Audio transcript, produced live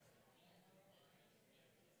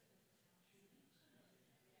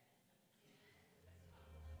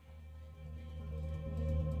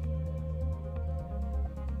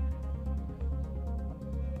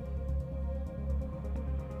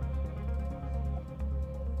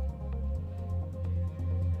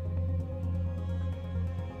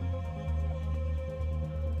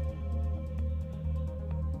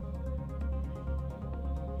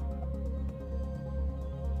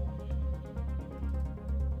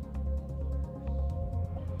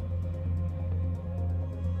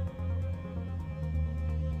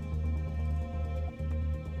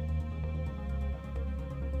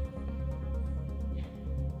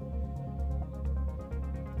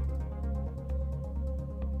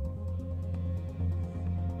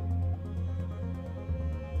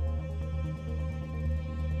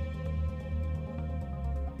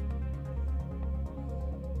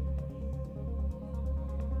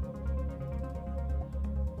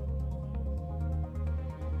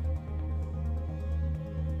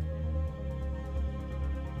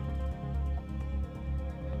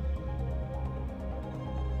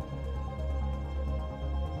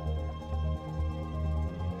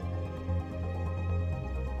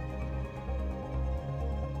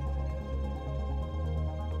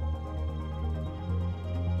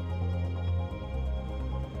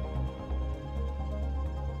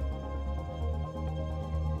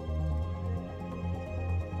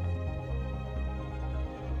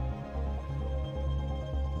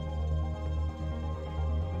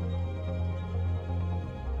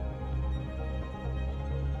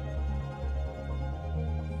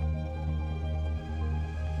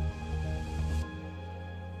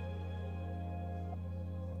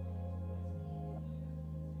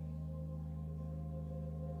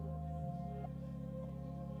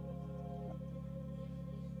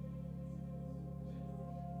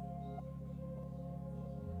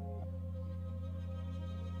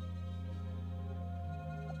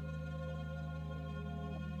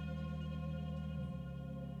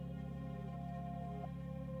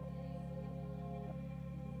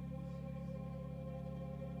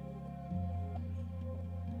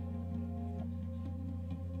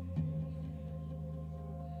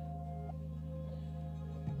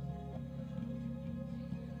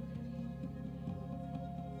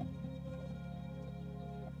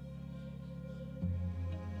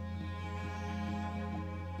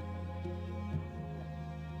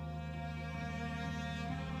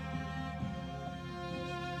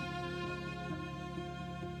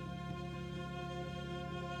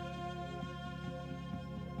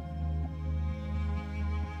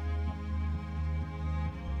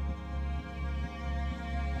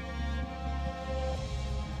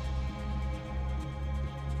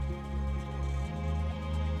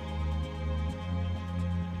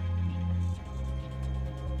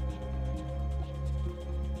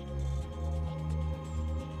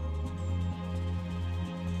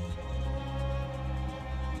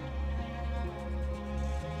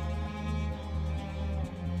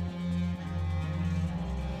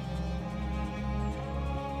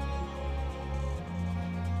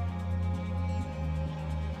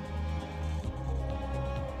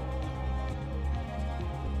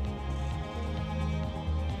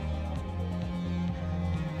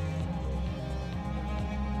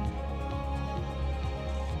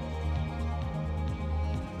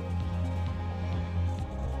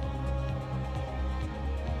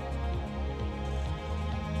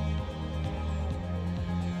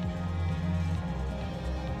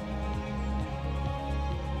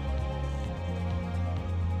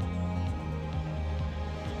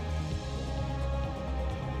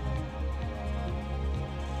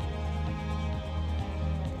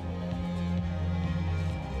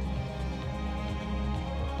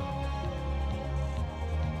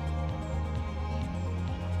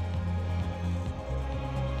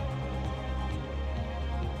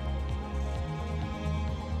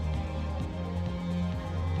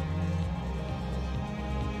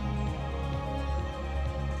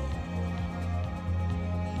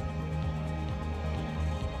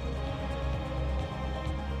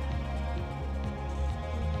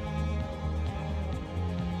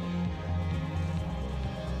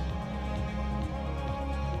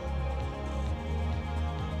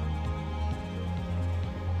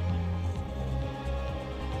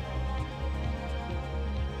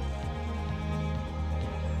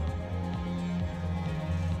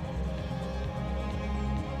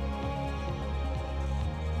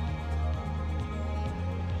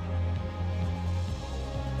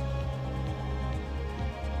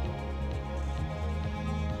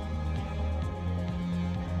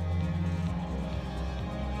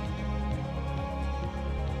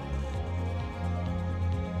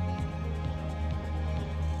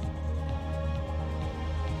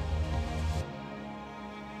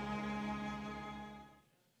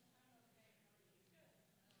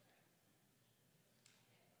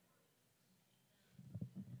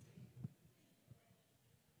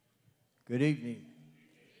Good evening.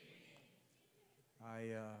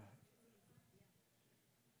 I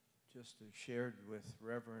just shared with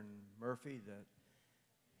Reverend Murphy that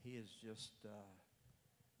he has just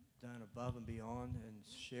done above and beyond in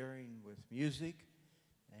sharing with music,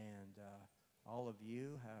 and all of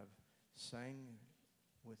you have sang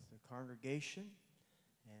with the congregation,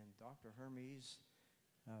 and Dr. Hermes,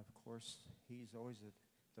 of course, he's always at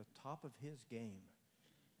the top of his game.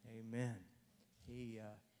 Amen. He,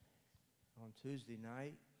 on Tuesday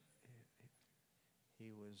night,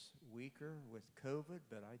 he was weaker with COVID,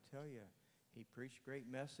 but I tell you, he preached a great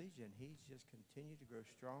message, and he's just continued to grow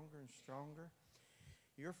stronger and stronger.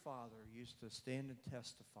 Your father used to stand and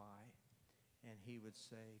testify, and he would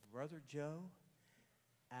say, Brother Joe,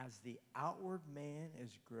 as the outward man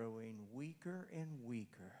is growing weaker and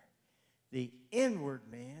weaker, the inward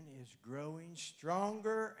man is growing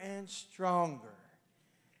stronger and stronger.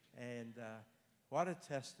 And what a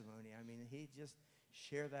testimony. I mean, he just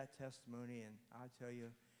shared that testimony, and I tell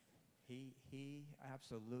you, he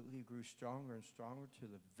absolutely grew stronger and stronger to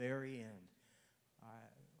the very end.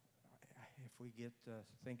 If we get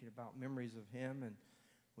thinking about memories of him, and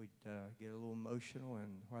we'd get a little emotional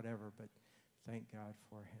and whatever, but thank God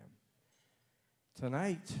for him.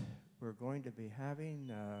 Tonight, we're going to be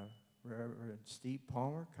having Reverend Steve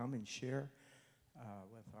Palmer come and share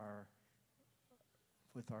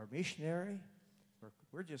with our missionary.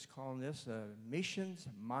 We're just calling this a Missions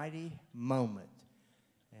Mighty Moment.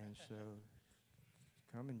 And so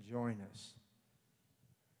come and join us.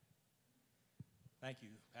 Thank you,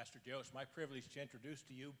 Pastor Joe. It's my privilege to introduce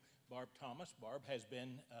to you Barb Thomas. Barb has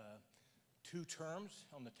been 2 terms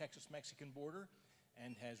on the Texas-Mexican border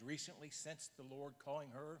and has recently sensed the Lord calling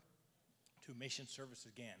her to mission service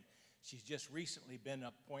again. She's just recently been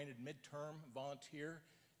appointed midterm volunteer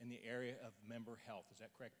in the area of member health. Is that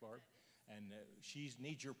correct, Barb? And she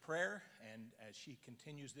needs your prayer, and as she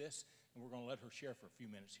continues this, and we're going to let her share for a few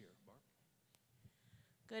minutes here. Barb?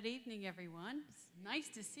 Good evening, everyone. It's nice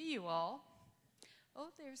to see you all.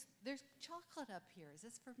 Oh, there's chocolate up here. Is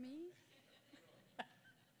this for me?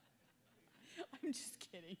 I'm just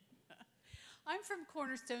kidding. I'm from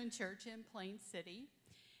Cornerstone Church in Plain City,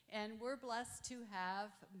 and we're blessed to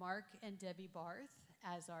have Mark and Debbie Barth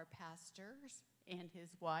as our pastors and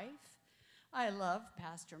his wife. I love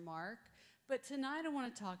Pastor Mark, but tonight I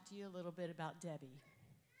want to talk to you a little bit about Debbie.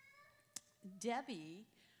 Debbie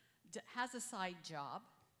has a side job,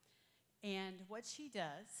 and what she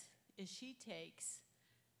does is she takes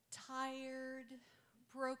tired,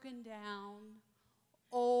 broken down,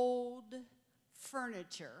 old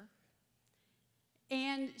furniture,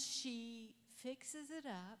 and she fixes it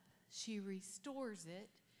up, she restores it,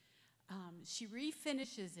 she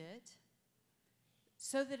refinishes it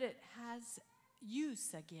so that it has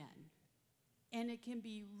use again, and it can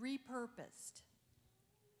be repurposed.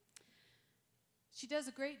 She does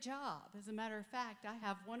a great job. As a matter of fact, I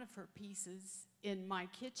have one of her pieces in my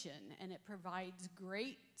kitchen, and it provides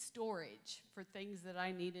great storage for things that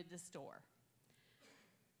I needed to store.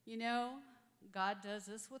 You know, God does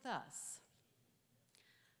this with us.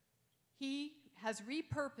 He has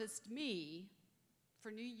repurposed me for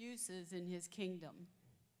new uses in his kingdom.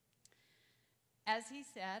 As he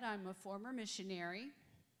said, I'm a former missionary.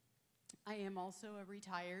 I am also a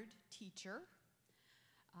retired teacher.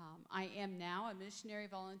 I am now a missionary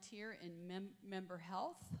volunteer in member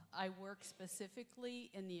health. I work specifically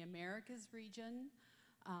in the Americas region.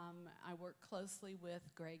 I work closely with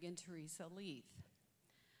Greg and Teresa Leith.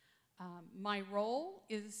 My role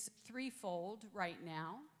is threefold right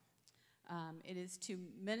now. It is to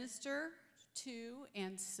minister to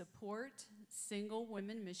and support single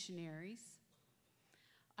women missionaries.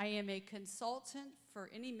 I am a consultant for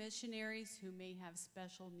any missionaries who may have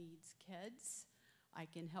special needs kids. I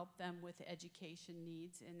can help them with education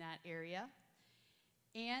needs in that area.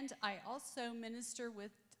 And I also minister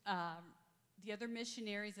with the other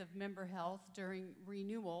missionaries of Member Health during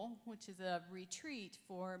Renewal, which is a retreat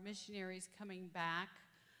for missionaries coming back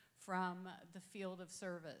from the field of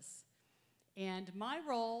service. And my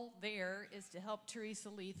role there is to help Teresa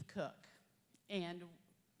Leith cook. And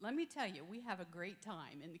let me tell you, we have a great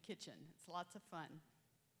time in the kitchen. It's lots of fun.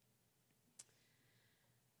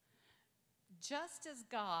 Just as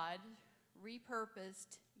God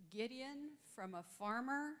repurposed Gideon from a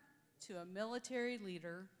farmer to a military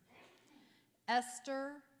leader,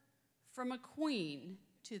 Esther from a queen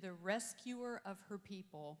to the rescuer of her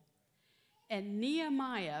people, and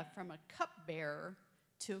Nehemiah from a cupbearer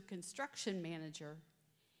to a construction manager,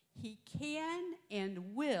 he can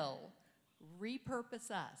and will repurpose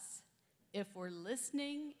us if we're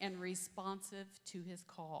listening and responsive to his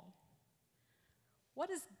call. What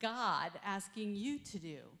is God asking you to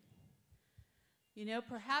do? You know,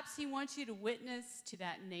 perhaps he wants you to witness to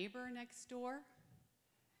that neighbor next door.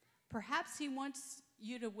 Perhaps he wants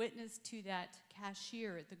you to witness to that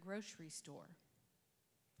cashier at the grocery store.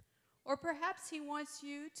 Or perhaps he wants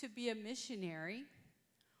you to be a missionary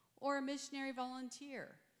or a missionary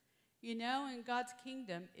volunteer. You know, in God's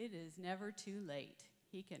kingdom, it is never too late.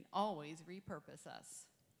 He can always repurpose us.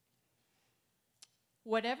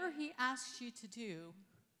 Whatever he asks you to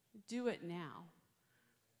do it now,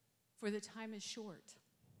 for the time is short.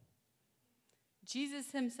 Jesus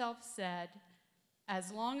himself said,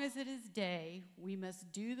 "As long as it is day, we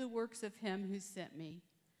must do the works of him who sent me.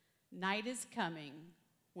 Night is coming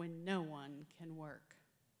when no one can work."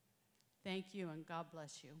 Thank you, and God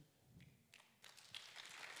bless you.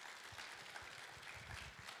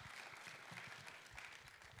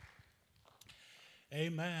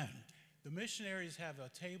 Amen. The missionaries have a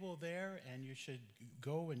table there, and you should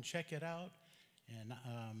go and check it out. And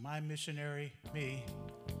my missionary, me,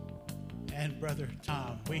 and Brother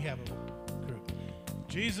Tom, we have a group.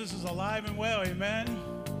 Jesus is alive and well, amen.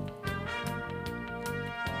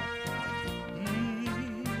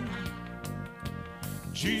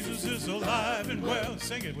 Jesus is alive and well.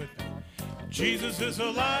 Sing it with me. Jesus is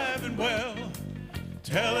alive and well.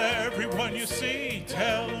 Tell everyone you see,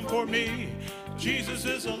 tell them for me. Jesus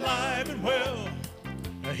is alive and well.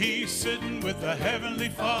 He's sitting with the Heavenly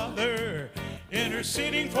Father,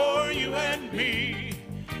 interceding for you and me.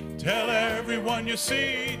 Tell everyone you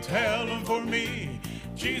see, tell them for me.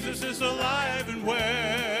 Jesus is alive and well.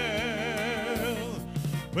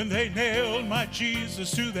 When they nailed my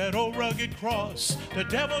Jesus to that old rugged cross, the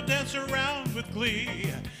devil danced around with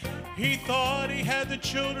glee. He thought he had the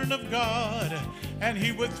children of God, and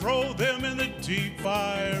he would throw them in the deep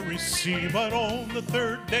fiery sea. But on the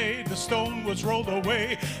third day, the stone was rolled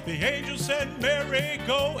away. The angel said, "Mary,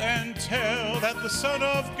 go and tell that the Son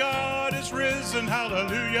of God is risen."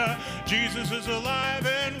 Hallelujah. Jesus is alive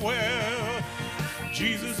and well.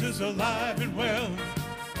 Jesus is alive and well.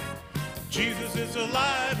 Jesus is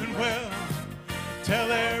alive and well. Tell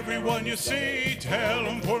everyone you see, tell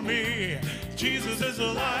them for me. Jesus is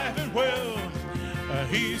alive and well.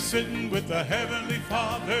 He's sitting with the Heavenly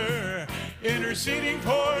Father, interceding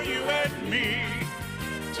for you and me.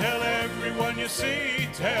 Tell everyone you see,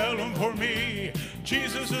 tell them for me.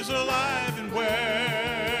 Jesus is alive and well.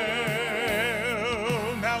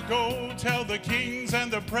 Now go tell the kings and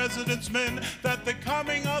the president's men that the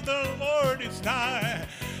coming of the Lord is nigh.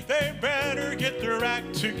 They better get their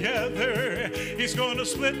act together. He's going to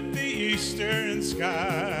split the eastern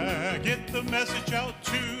sky. Get the message out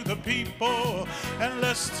to the people, and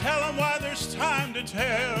let's tell them why there's time to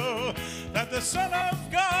tell that the Son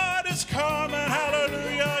of God is coming.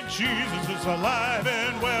 Hallelujah. Jesus is alive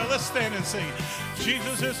and well. Let's stand and sing.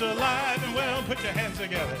 Jesus is alive and well. Put your hands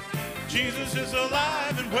together. Jesus is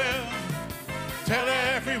alive and well. Tell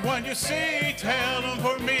everyone you see, tell them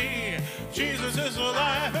for me. Jesus is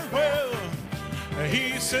alive and well.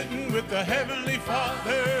 He's sitting with the Heavenly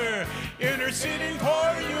Father, interceding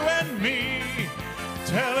for you and me.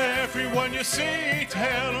 Tell everyone you see,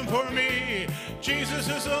 tell them for me. Jesus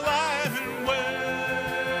is alive and well.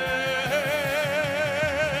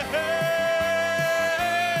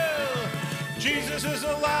 Jesus is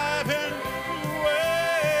alive and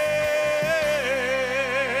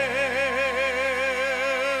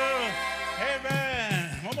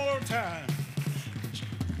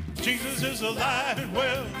Jesus is alive and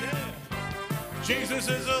well. Yeah. Jesus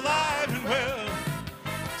is alive and well.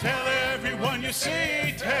 Tell everyone you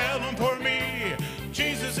see, tell them for me.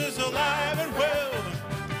 Jesus is alive and well.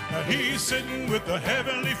 He's sitting with the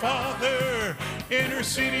Heavenly Father,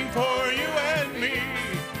 interceding for you and me.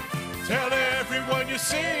 Tell everyone you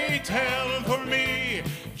see, tell them for me.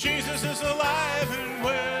 Jesus is alive and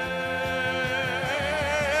well.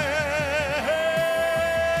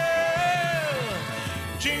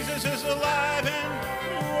 Jesus is alive and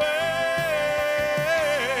well.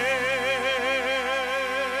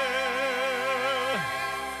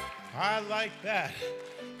 I like that.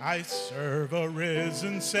 I serve a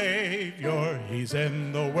risen Savior. He's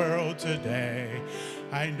in the world today.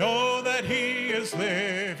 I know that he is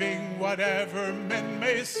living, whatever men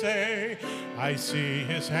may say. I see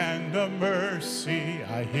his hand of mercy.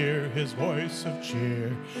 I hear his voice of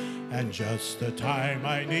cheer. And just the time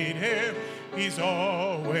I need him, he's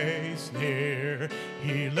always near.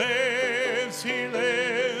 He lives,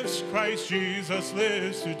 Christ Jesus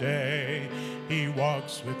lives today. He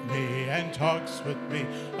walks with me and talks with me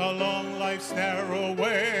along life's narrow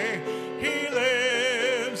way. He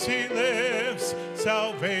lives,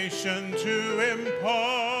 salvation to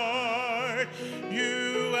impart. heart.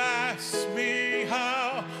 You ask me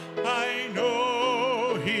how I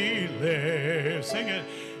know he lives. Sing it.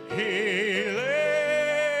 He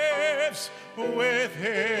lives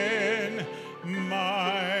within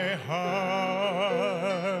my heart.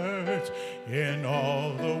 In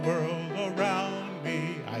all the world around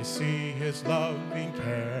me, I see his loving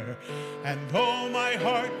care. And though my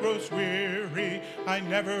heart grows weary, I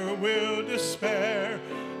never will despair.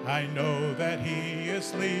 I know that he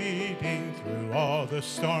is leading through all the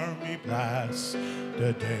stormy blasts.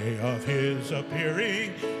 The day of his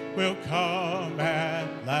appearing will come at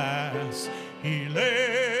last. He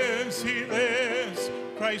lives,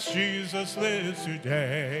 Christ Jesus lives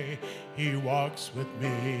today. He walks with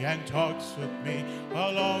me and talks with me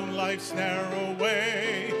along life's narrow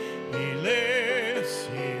way. He lives,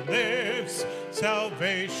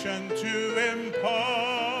 salvation to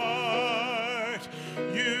impart.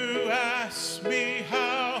 You ask me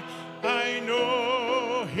how I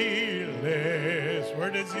know he lives.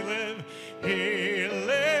 Where does he live? He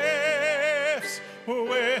lives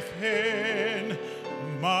within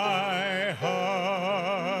my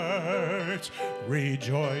heart.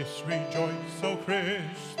 Rejoice, rejoice, O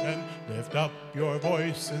Christian, lift up your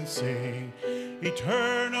voice and sing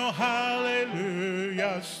eternal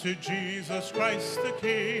hallelujahs to Jesus Christ the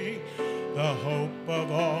King, the hope of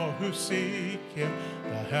all who seek him,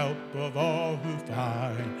 the help of all who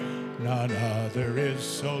find. None other is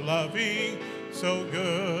so loving, so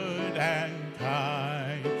good and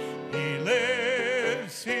kind. He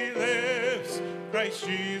lives, Christ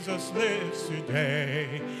Jesus lives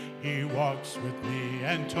today. He walks with me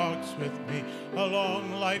and talks with me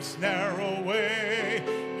along life's narrow way.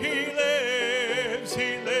 He lives,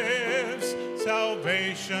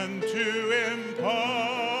 salvation to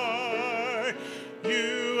impart.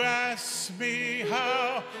 You ask me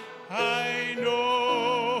how I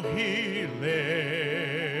know he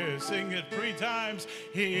lives. Sing it 3 times.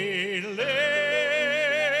 He lives,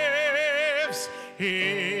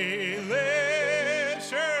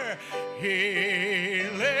 sure, he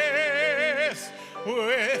lives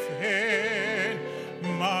within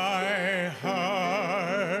my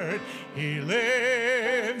heart. He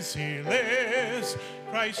lives,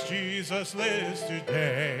 Christ Jesus lives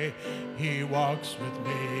today. He walks with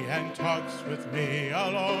me and talks with me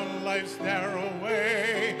along life's narrow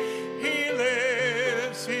way. He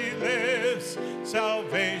lives,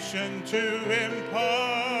 salvation to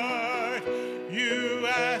impart. You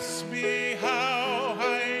ask me how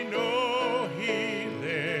I know he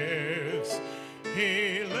lives.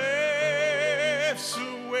 He lives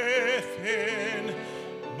within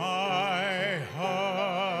my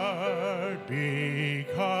heart.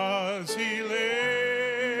 Because he lives,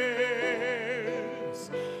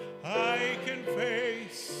 I can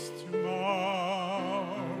face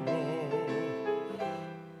tomorrow.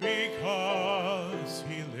 Because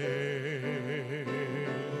he lives,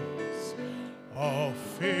 all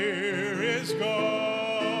fear is gone.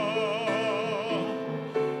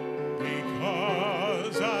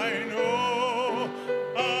 Because I know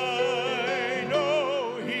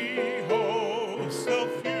he holds the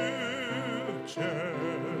future.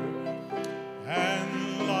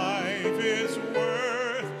 And life is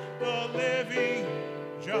worth the living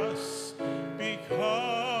just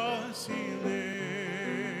because he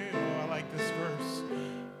lives. Oh, I like this verse.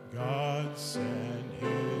 God sent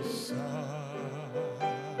his son.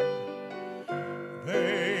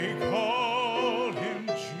 They called him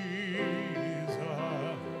Jesus.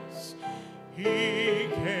 He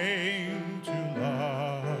came to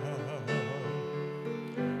love,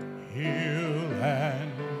 heal,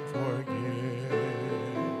 and forgive.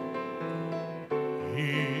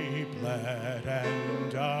 He bled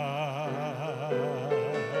and died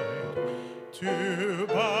to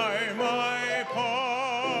buy my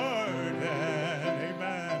pardon.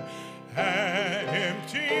 Amen. An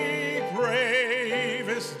empty grave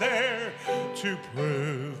is there to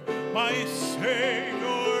prove my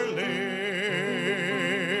Savior lives.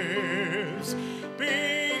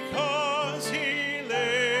 Because he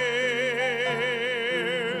lives,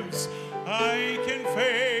 I can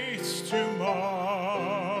face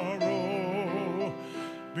tomorrow.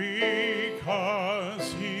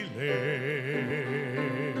 Because he lives,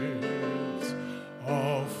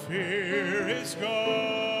 all fear is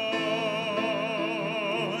gone.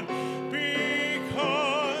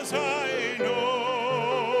 Because I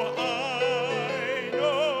know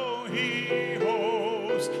he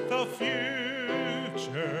holds the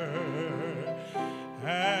future.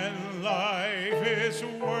 And life is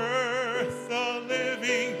worth the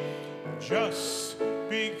living just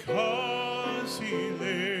because he lives.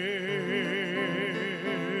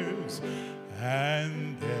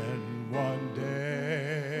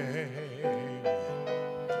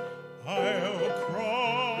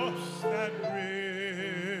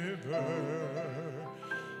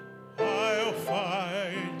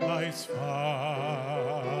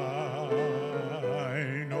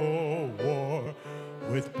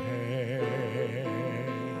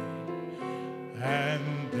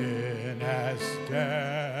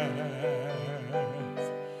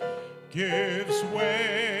 gives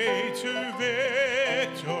way to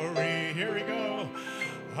victory. Here we go.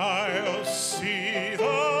 I'll see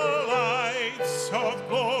the lights of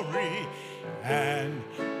glory, and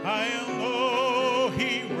I'll know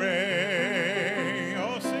He reigns.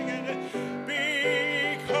 Oh, sing it.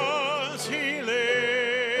 Because He lives,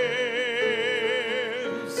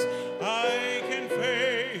 I can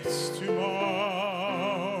face tomorrow.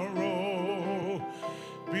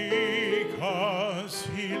 Because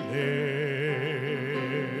He lives,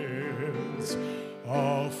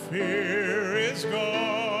 all fear is gone.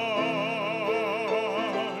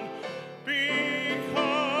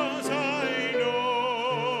 Because I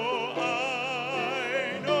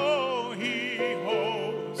know He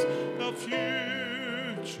holds the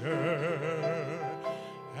future,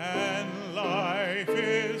 and life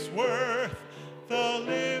is worth the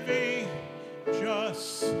living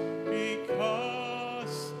just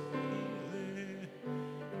because He lives.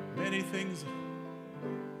 Many things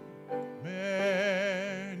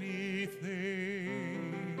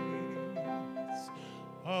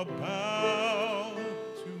about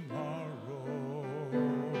tomorrow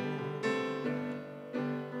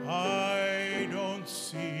I don't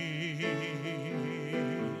see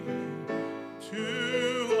to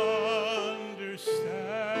understand,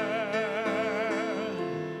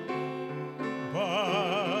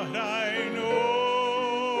 but I know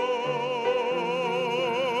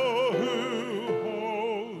who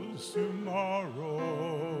holds tomorrow.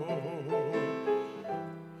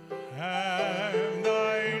 And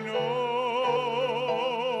I know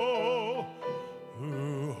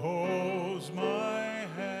who holds my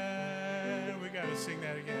hand. We got to sing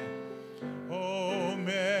that again. Oh,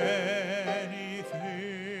 many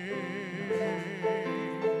things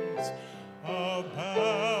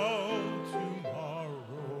about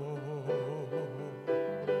tomorrow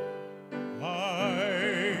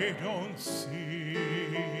I don't see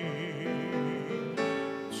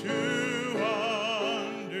to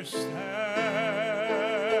understand,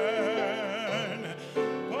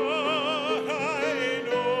 but I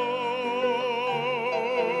know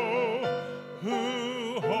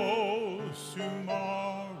who holds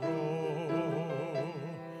tomorrow,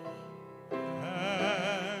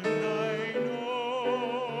 and I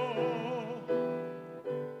know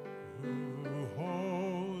who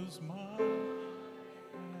holds my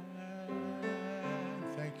hand.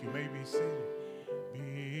 Thank you. May be seated.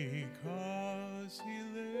 Because He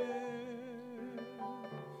lives,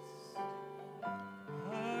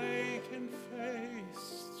 I can face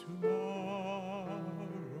tomorrow.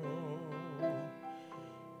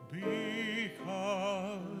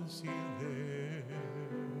 Because He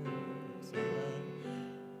lives, amen,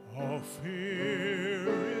 all fear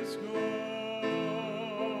is gone.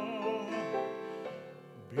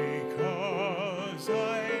 Because I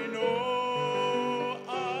know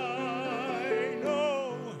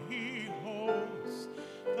He holds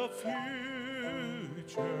the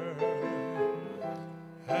future,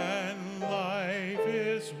 and life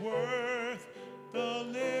is worth the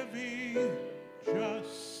living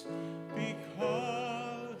just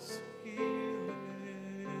because He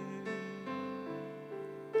lives.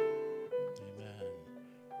 Amen.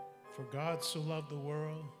 For God so loved the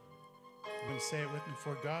world. I'm going to say it with me.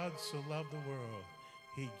 For God so loved the world,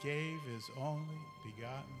 He gave His only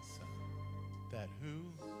begotten Son, that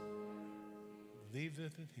who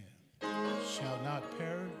believeth in Him shall not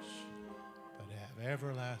perish, but have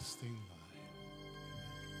everlasting life.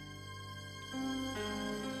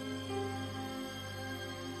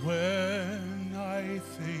 When I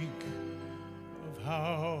think of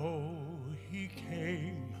how He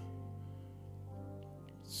came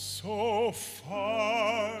so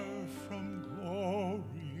far from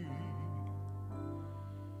glory,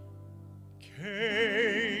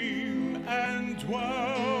 came and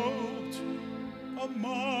dwelt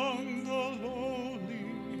among the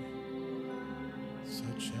lowly,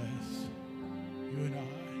 such as you and I,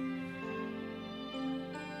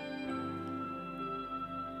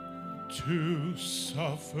 to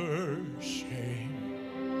suffer shame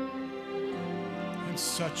and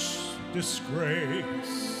such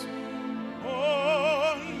disgrace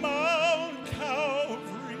on Mount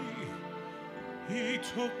Calvary. He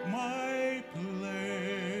took my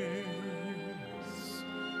place.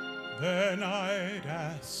 Then I'd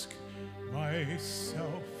ask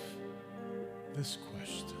myself this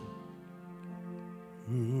question: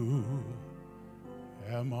 who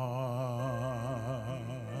am I?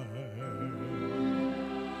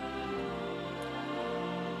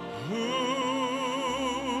 Who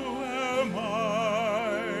am I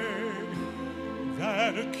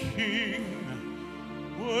that a king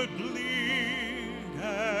would bleed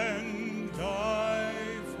and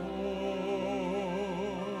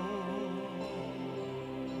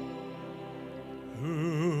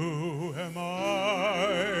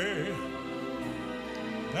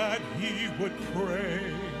would pray,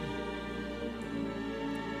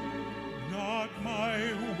 not my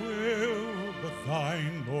will, but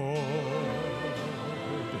thine, Lord.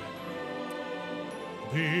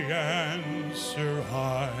 The answer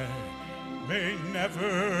I may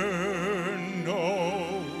never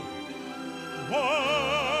know,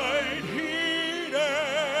 why he'd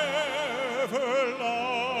ever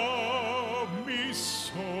love me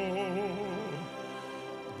so,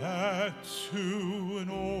 that to an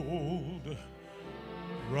old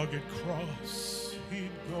rugged cross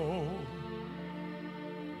he'd go.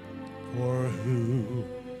 For who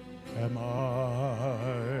am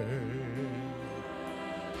I?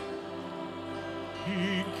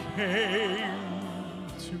 He came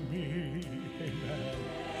to me, amen.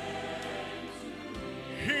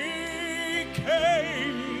 He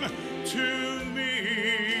came to me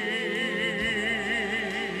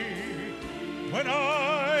when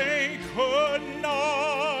I could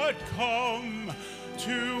not come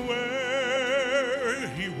to where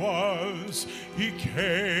he was. He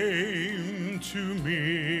came to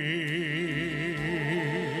me.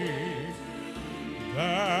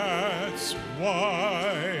 That's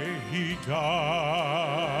why he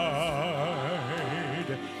died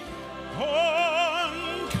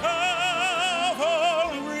on Calvary.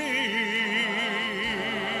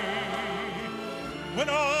 When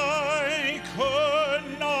I could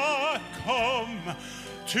not come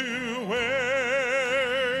to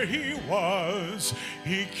where he was,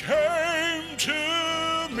 he came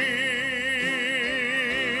to me.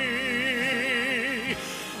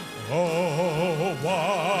 Oh,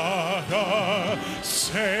 what a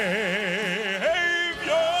Savior!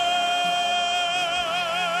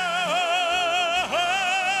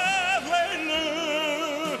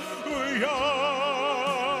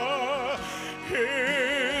 Hallelujah!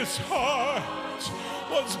 His heart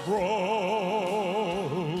was broken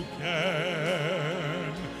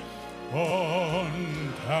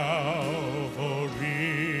on Calvary.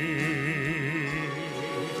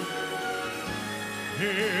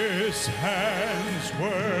 His hands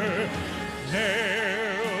were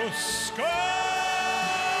nail scarred,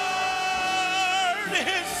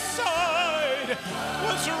 his side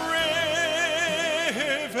was riven.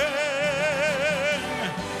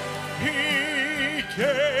 He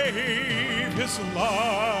gave his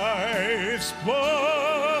life's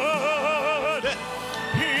blood.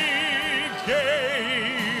 He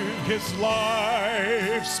gave his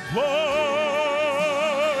life's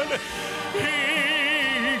blood.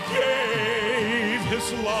 He gave his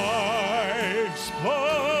life's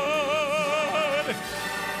blood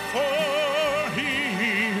for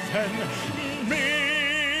even me.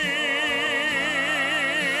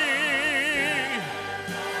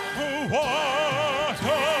 What a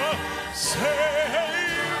Savior!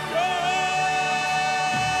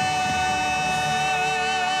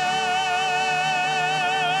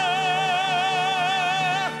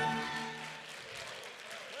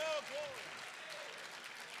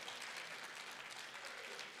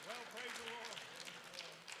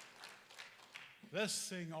 Let's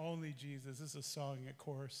sing Only Jesus. This is a song, a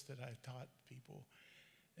chorus that I've taught people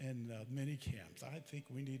in many camps. I think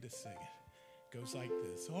we need to sing it. It goes like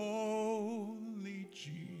this. Only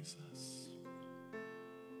Jesus,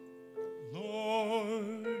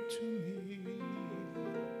 Lord to me.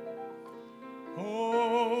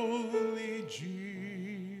 Only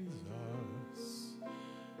Jesus,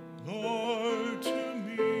 Lord to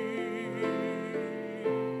me.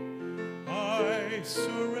 I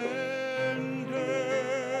surrender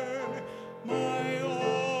my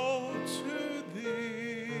all to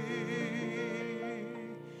thee.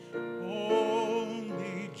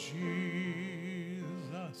 Only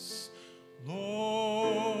Jesus,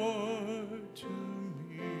 Lord to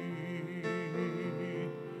me.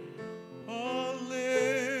 A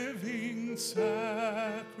living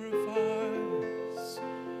sacrifice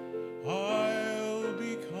I'll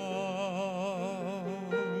become.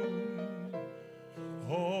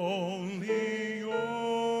 Only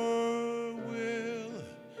your will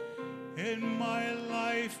in my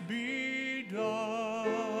life be done.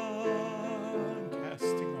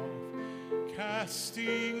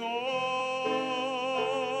 Casting off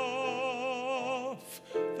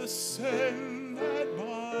the sin that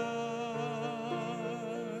binds.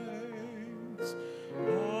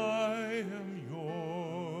 I am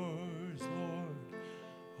yours, Lord.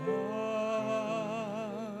 I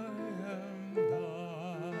am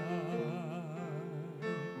thine.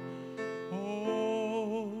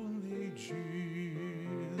 Only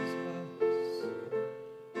Jesus,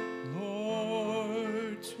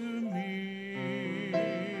 Lord to me.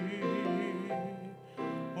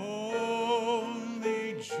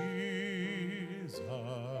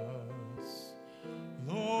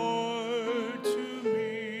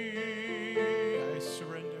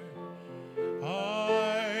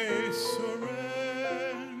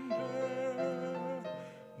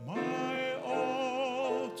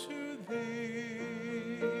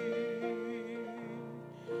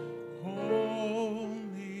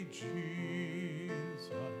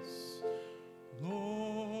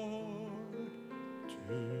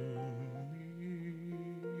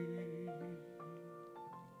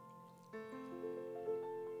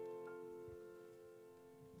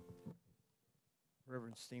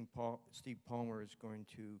 Reverend Steve Palmer is going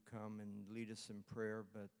to come and lead us in prayer,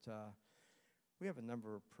 but we have a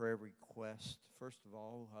number of prayer requests. First of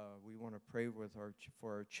all, we want to pray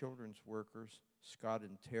for our children's workers, Scott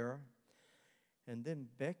and Tara. And then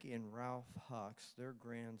Becky and Ralph Hux, their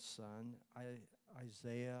grandson,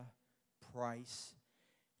 Isaiah Price.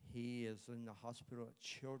 He is in the hospital at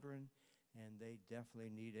Children, and they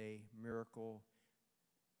definitely need a miracle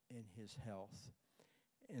in his health.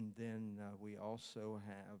 And then we also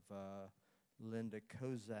have Linda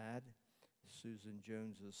Kozad, Susan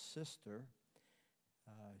Jones's sister.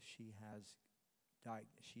 She's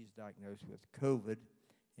diagnosed with COVID,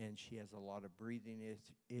 and she has a lot of breathing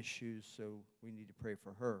issues, so we need to pray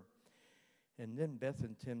for her. And then Beth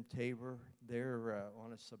and Tim Tabor, they're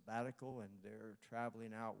on a sabbatical, and they're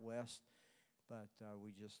traveling out west, but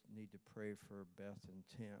we just need to pray for Beth and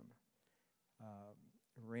Tim.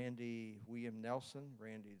 Randy William Nelson,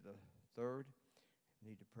 Randy the third,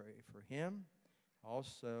 need to pray for him.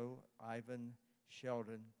 Also, Ivan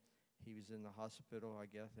Sheldon, he was in the hospital, I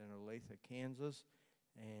guess, in Olathe, Kansas,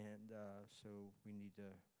 and so we need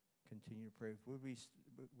to continue to pray.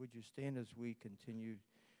 Would you stand as we continue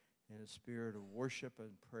in a spirit of worship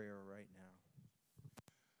and prayer right now?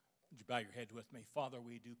 Would you bow your head with me? Father,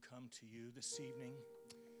 we do come to you this evening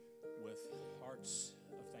with hearts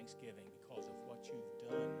of thanksgiving because of what you've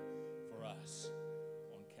done for us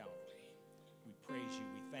on Calvary. We praise you,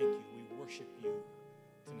 we thank you, we worship you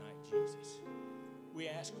tonight, Jesus. We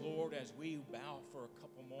ask, Lord, as we bow for a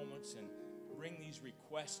couple moments and bring these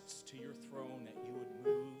requests to your throne, that you would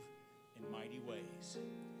move in mighty ways.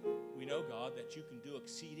 We know, God, that you can do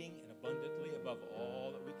exceeding and abundantly above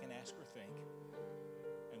all that we can ask or think.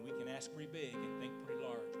 And we can ask pretty big and think pretty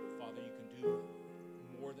large, but Father, you can do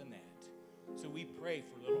more than that. So we pray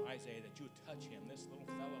for little Isaiah that you would touch him, this little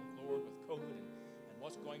fellow, Lord, with COVID and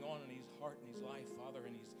what's going on in his heart and his life, Father,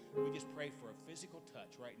 and we just pray for a physical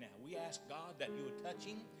touch right now. We ask, God, that you would touch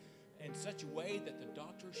him in such a way that the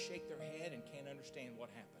doctors shake their head and can't understand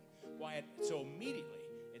what happened. So immediately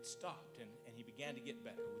it stopped and he began to get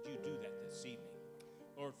better. Would you do that this evening?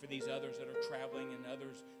 Lord, for these others that are traveling and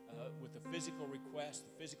others with the physical requests,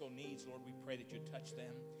 the physical needs, Lord, we pray that you touch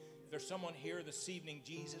them. If there's someone here this evening,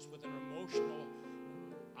 Jesus, with an emotional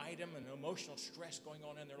item, an emotional stress going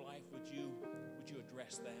on in their life, would you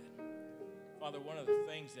address that? Father, one of the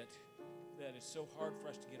things that is so hard for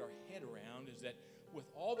us to get our head around is that with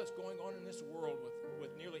all that's going on in this world,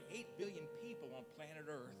 with nearly 8 billion people on planet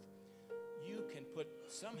Earth, you can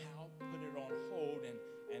somehow put it on hold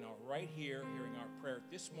and are right here hearing our prayer at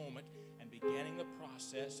this moment and beginning the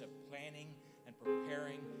process of planning and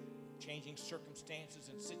preparing, changing circumstances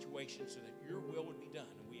and situations so that your will would be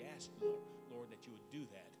done. And we ask, Lord, that you would do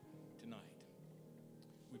that tonight.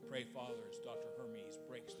 We pray, Father, as Dr. Hermes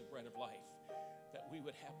breaks the bread of life, that we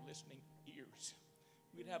would have listening ears.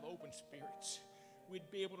 We'd have open spirits. We'd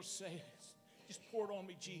be able to say, just pour it on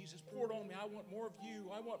me, Jesus. Pour it on me. I want more of you.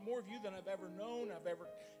 I want more of you than I've ever known, I've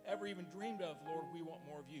ever even dreamed of. Lord, we want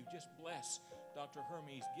more of you. Just bless Dr.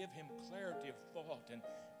 Hermes. Give him clarity of thought and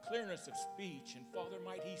clearness of speech. And Father,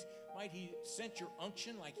 might he sense your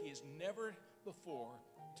unction like he has never before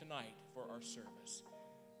tonight for our service.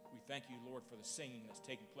 We thank you, Lord, for the singing that's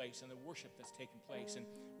taken place and the worship that's taken place. And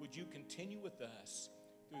would you continue with us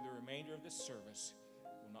through the remainder of this service?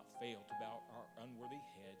 We'll not fail to bow our unworthy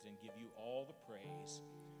heads and give you all the praise.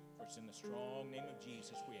 For it's in the strong name of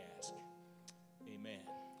Jesus we ask. Amen.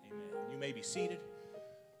 Amen. You may be seated.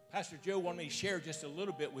 Pastor Joe wanted me to share just a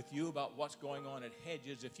little bit with you about what's going on at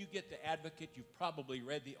Hedges. If you get the Advocate, you've probably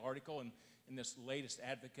read the article in this latest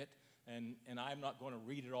Advocate, and I'm not going to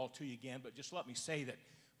read it all to you again, but just let me say that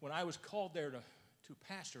when I was called there to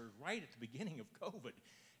pastor right at the beginning of COVID,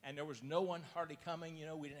 and there was no one hardly coming,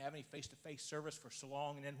 we didn't have any face-to-face service for so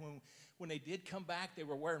long, and then when they did come back, they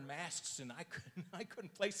were wearing masks, and I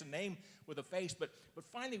couldn't place a name with a face, but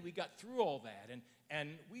finally we got through all that, and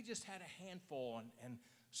we just had a handful, and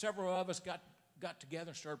several of us got together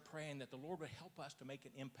and started praying that the Lord would help us to make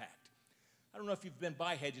an impact. I don't know if you've been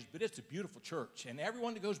by Hedges, but it's a beautiful church, and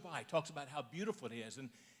everyone that goes by talks about how beautiful it is, and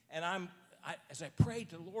as I prayed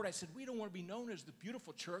to the Lord, I said, we don't want to be known as the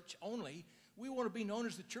beautiful church only. We want to be known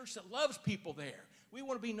as the church that loves people there. We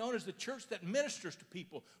want to be known as the church that ministers to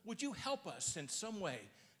people. Would you help us in some way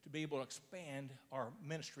to be able to expand our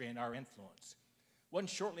ministry and our influence? It wasn't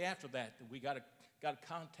shortly after that we got a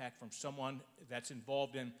contact from someone that's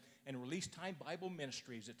involved in Release Time Bible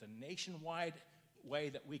Ministries. It's a nationwide way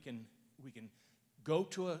that we can go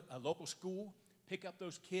to a local school, pick up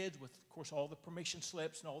those kids with, of course, all the permission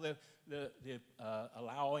slips and all the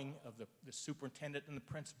allowing of the superintendent and the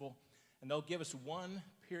principal, and they'll give us one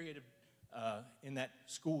period in that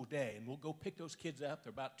school day. And we'll go pick those kids up.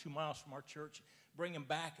 They're about 2 miles from our church. Bring them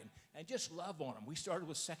back and just love on them. We started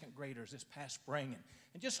with second graders this past spring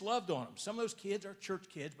and just loved on them. Some of those kids are church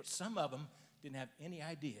kids, but some of them didn't have any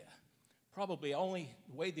idea. Probably only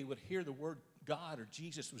the way they would hear the word God or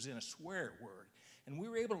Jesus was in a swear word. And we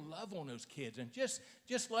were able to love on those kids and just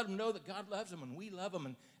let them know that God loves them and we love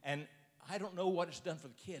them. And I don't know what it's done for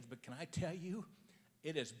the kids, but can I tell you,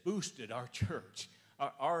 it has boosted our church.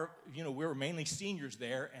 We were mainly seniors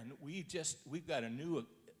there, and we've got a new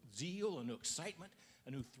zeal, a new excitement,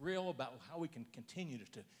 a new thrill about how we can continue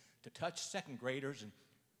to touch second graders. And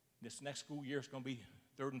this next school year is going to be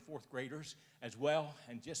third and fourth graders as well,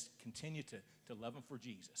 and just continue to love them for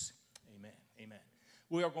Jesus. Amen. Amen.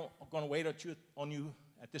 We are going to wait on you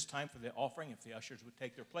at this time for the offering, if the ushers would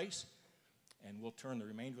take their place, and we'll turn the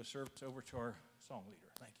remainder of the service over to our song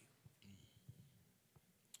leader. Thank you.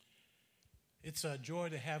 It's a joy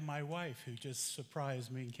to have my wife, who just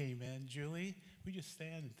surprised me and came in. Julie, we just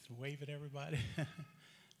stand and wave at everybody.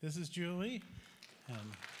 This is Julie.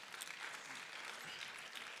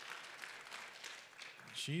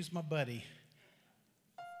 She's my buddy.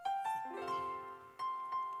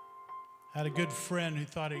 I had a good friend who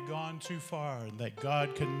thought he'd gone too far and that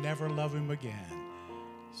God could never love him again.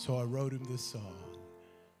 So I wrote him this song.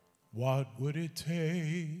 What would it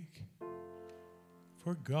take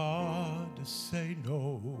for God to say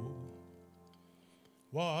no?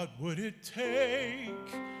 What would it take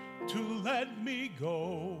to let me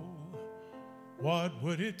go? What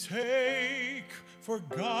would it take for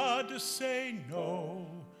God to say no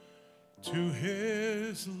to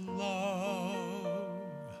his love?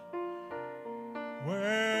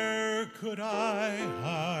 Where could I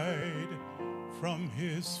hide from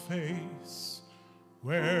his face?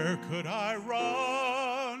 Where could I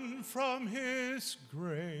run from his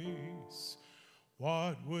grace?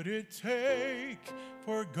 What would it take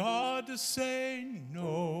for God to say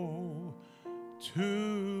no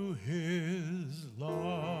to his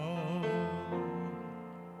love?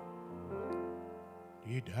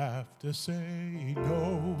 He'd have to say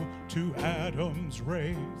no to Adam's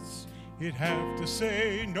race. He'd have to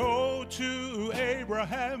say no to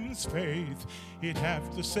Abraham's faith. He'd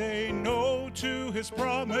have to say no to his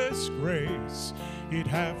promised grace. He'd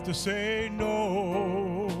have to say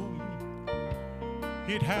no.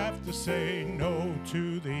 He'd have to say no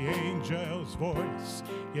to the angel's voice.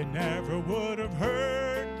 You never would have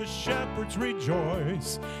heard the shepherds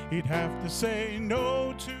rejoice. He'd have to say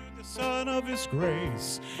no to the Son of his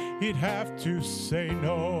grace. He'd have to say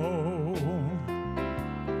no.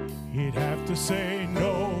 He'd have to say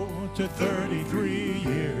no to 33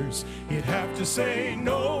 years. He'd have to say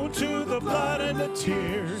no to the blood and the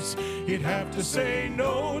tears. He'd have to say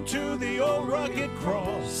no to the old rugged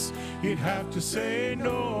cross. He'd have to say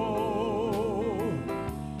no.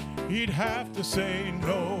 He'd have to say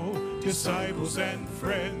no, disciples and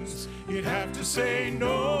friends. He'd have to say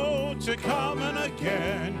no to coming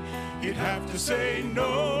again. He'd have to say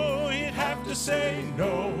no. He'd have to say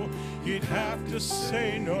no. He'd have to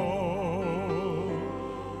say no.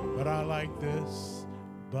 But I like this.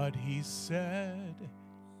 But he said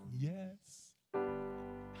yes.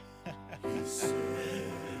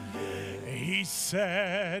 He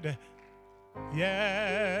said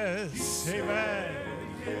yes. He said yes. Amen.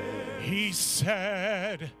 He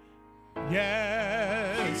said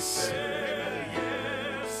yes.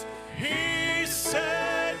 He said yes. He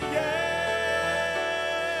said yes.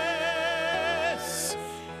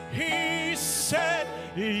 He said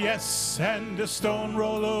yes, and the stone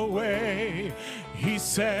roll away. He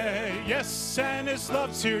said yes, and his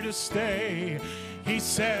love's here to stay. He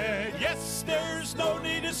said yes, there's no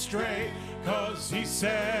need to stray, 'cause he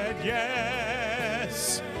said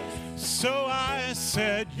yes. So I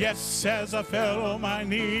said yes as I fell on my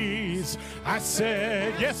knees. I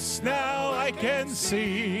said yes, now I can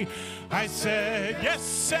see. I said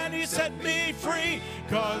yes, and he set me free,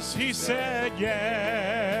 'cause he said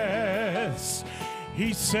yes.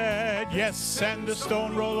 He said yes, and the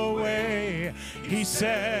stone roll away. He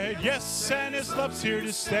said yes, and his love's here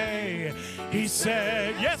to stay. He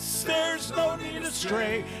said yes, there's no need to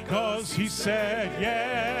stray, 'cause he said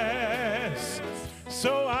yes.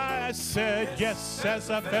 So I said yes as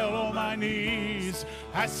I fell on my knees.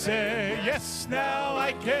 I said yes, now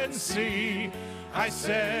I can see. I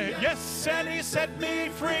said yes, and he set me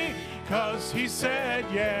free, 'cause he said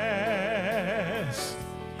yes.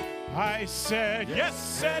 I said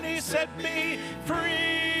yes, and he set me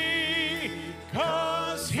free,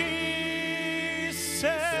 'cause he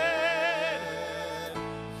said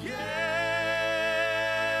yes.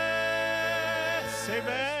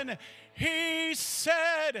 Amen. He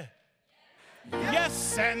said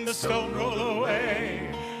yes, and the stone rolled away.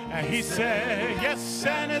 And he said, yes,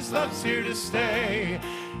 and his love's here to stay.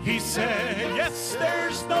 He said, yes,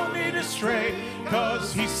 there's no need to stray,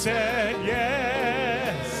 'cause he said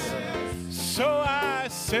yes. So I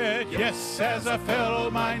said yes as I fell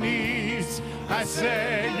on my knees. I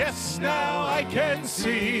said yes, now I can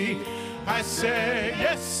see. I said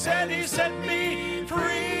yes, and he set me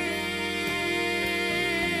free.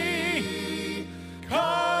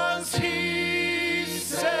 'Cause he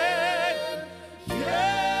said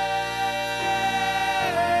yes.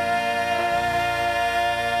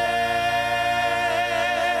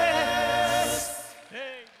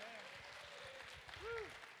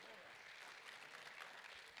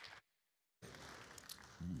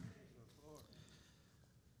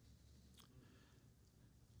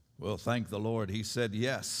 Well, thank the Lord, he said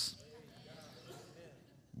yes.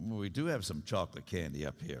 We do have some chocolate candy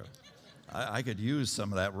up here. I could use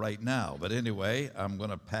some of that right now, but anyway, I'm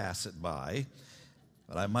going to pass it by,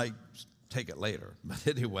 but I might take it later. But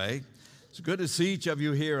anyway, it's good to see each of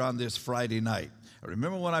you here on this Friday night. I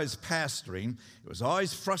remember when I was pastoring, it was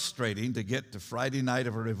always frustrating to get to Friday night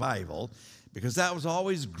of a revival, because that was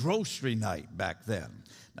always grocery night back then.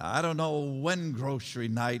 Now, I don't know when grocery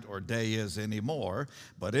night or day is anymore,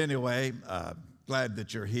 but anyway, glad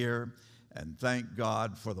that you're here, and thank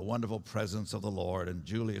God for the wonderful presence of the Lord. And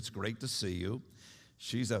Julie, it's great to see you.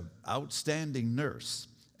 She's an outstanding nurse,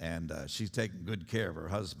 and she's taking good care of her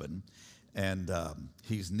husband, and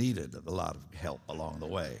he's needed a lot of help along the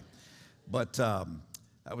way. But that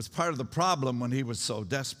was part of the problem when he was so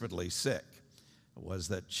desperately sick, was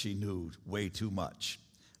that she knew way too much.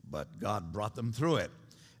 But God brought them through it,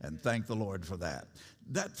 and thank the Lord for that.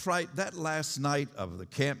 That last night of the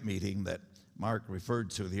camp meeting that Mark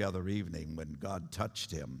referred to the other evening when God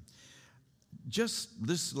touched him, just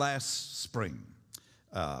this last spring,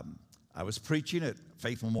 I was preaching at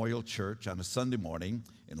Faith Memorial Church on a Sunday morning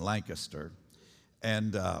in Lancaster,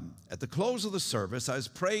 and at the close of the service, I was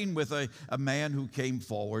praying with a man who came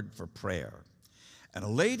forward for prayer. And a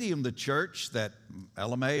lady in the church that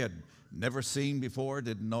Ella May had never seen before,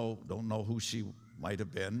 don't know who she might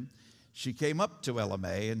have been, she came up to Ella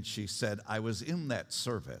May and she said, I was in that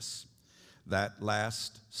service that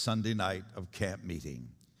last Sunday night of camp meeting.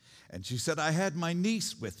 And she said, I had my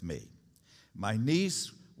niece with me. My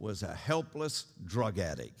niece was a helpless drug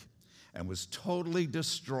addict and was totally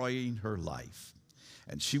destroying her life.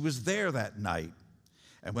 And she was there that night.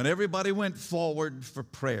 And when everybody went forward for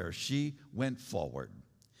prayer, she went forward.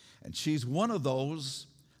 And she's one of those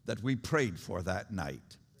that we prayed for that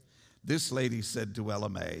night. This lady said to Ella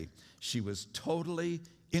May, she was totally,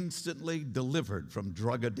 instantly delivered from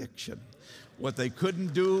drug addiction. What they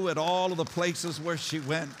couldn't do at all of the places where she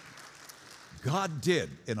went, God did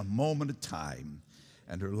in a moment of time,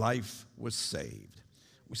 and her life was saved.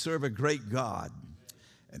 We serve a great God,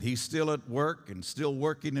 and he's still at work and still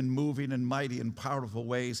working and moving in mighty and powerful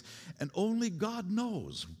ways, and only God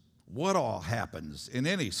knows what all happens in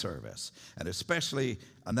any service, and especially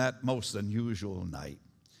on that most unusual night.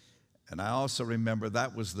 And I also remember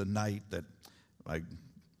that was the night that my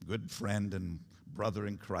good friend and brother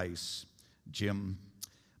in Christ, Jim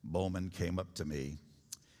Bowman, came up to me,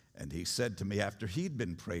 and he said to me after he'd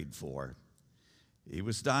been prayed for, he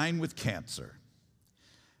was dying with cancer,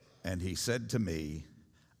 and he said to me,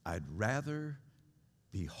 I'd rather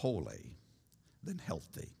be holy than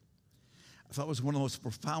healthy. I thought it was one of the most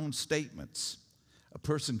profound statements a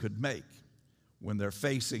person could make when they're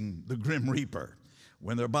facing the grim reaper,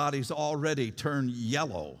 when their body's already turned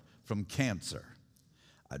yellow from cancer.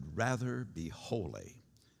 I'd rather be holy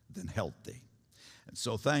than healthy. And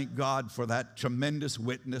so thank God for that tremendous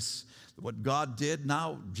witness, what God did.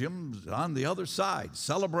 Now Jim's on the other side,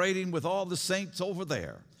 celebrating with all the saints over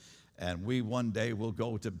there. And we one day will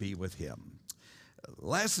go to be with him.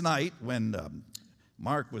 Last night, when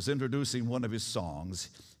Mark was introducing one of his songs,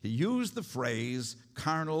 he used the phrase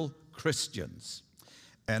carnal Christians.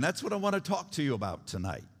 And that's what I want to talk to you about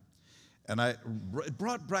tonight. And it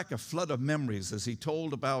brought back a flood of memories as he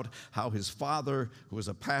told about how his father, who was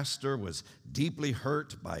a pastor, was deeply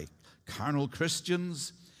hurt by carnal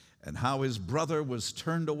Christians, and how his brother was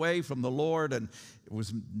turned away from the Lord, and it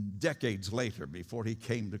was decades later before he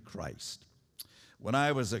came to Christ. When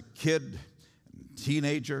I was a kid,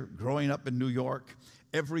 teenager, growing up in New York,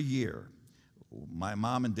 every year, my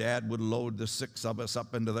mom and dad would load the 6 of us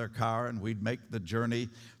up into their car, and we'd make the journey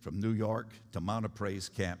from New York to Mount of Praise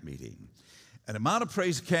Camp Meeting. And at Mount of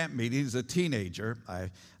Praise Camp Meeting, as a teenager,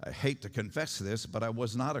 I hate to confess this, but I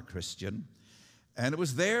was not a Christian. And it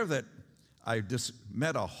was there that I just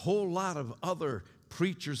met a whole lot of other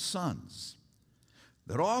preachers' sons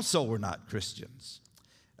that also were not Christians.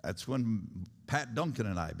 That's when Pat Duncan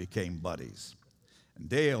and I became buddies. And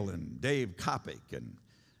Dale and Dave Kopic and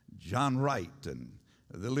John Wright, and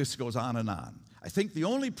the list goes on and on. I think the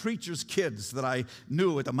only preacher's kids that I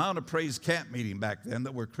knew at the Mount of Praise camp meeting back then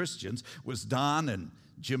that were Christians was Don and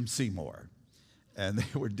Jim Seymour. And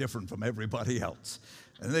they were different from everybody else.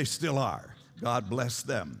 And they still are. God bless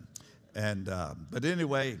them. And but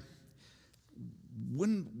anyway,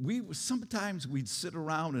 sometimes we'd sit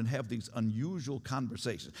around and have these unusual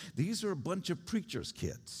conversations. These are a bunch of preacher's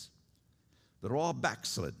kids that are all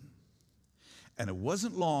backslidden. And it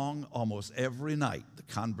wasn't long, almost every night, the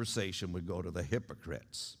conversation would go to the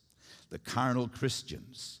hypocrites, the carnal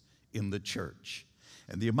Christians in the church,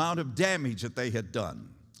 and the amount of damage that they had done.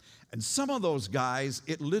 And some of those guys,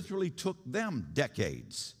 it literally took them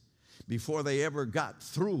decades before they ever got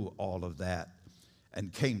through all of that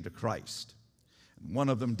and came to Christ. One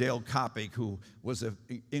of them, Dale Kopic, who was an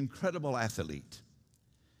incredible athlete.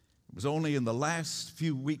 It was only in the last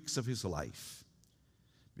few weeks of his life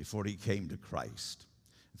before he came to Christ.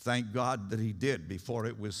 Thank God that he did before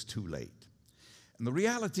it was too late. And the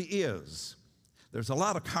reality is, there's a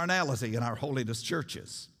lot of carnality in our holiness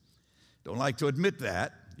churches. Don't like to admit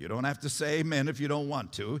that. You don't have to say amen if you don't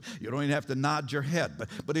want to. You don't even have to nod your head,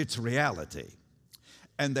 but it's reality.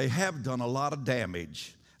 And they have done a lot of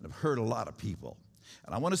damage and have hurt a lot of people.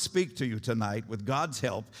 And I want to speak to you tonight with God's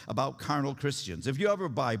help about carnal Christians. If you have your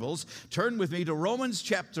Bibles, turn with me to Romans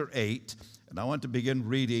chapter 8, and I want to begin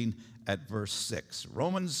reading at verse 6.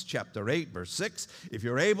 Romans chapter 8, verse 6. If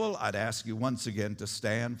you're able, I'd ask you once again to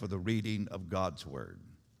stand for the reading of God's word.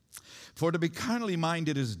 For to be carnally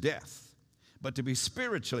minded is death, but to be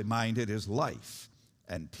spiritually minded is life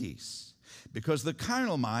and peace. Because the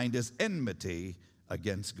carnal mind is enmity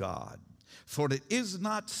against God. For it is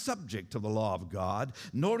not subject to the law of God,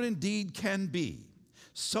 nor indeed can be.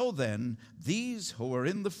 So then, these who are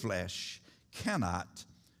in the flesh cannot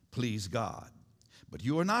please God. But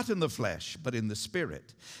you are not in the flesh, but in the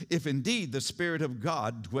Spirit, if indeed the Spirit of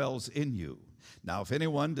God dwells in you. Now, if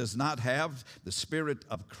anyone does not have the Spirit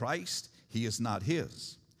of Christ, he is not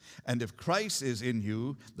his. And if Christ is in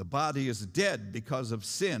you, the body is dead because of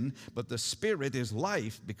sin, but the Spirit is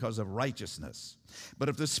life because of righteousness. But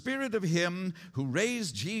if the Spirit of him who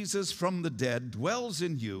raised Jesus from the dead dwells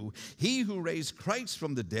in you, he who raised Christ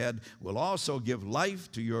from the dead will also give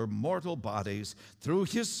life to your mortal bodies through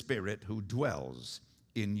his Spirit who dwells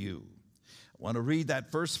in you. I want to read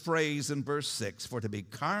that first phrase in verse 6. For to be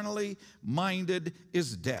carnally minded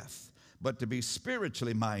is death, but to be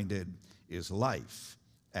spiritually minded is life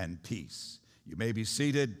and peace. You may be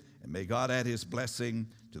seated, and may God add his blessing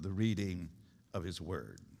to the reading of his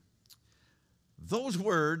word. Those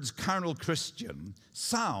words, carnal Christian,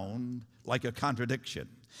 sound like a contradiction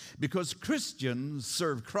because Christians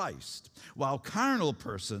serve Christ while carnal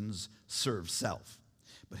persons serve self.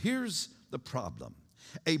 But here's the problem.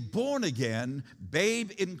 A born-again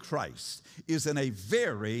babe in Christ is in a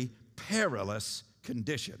very perilous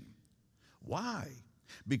condition. Why?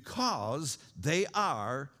 Because they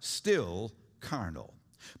are still carnal.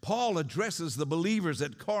 Paul addresses the believers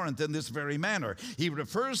at Corinth in this very manner. He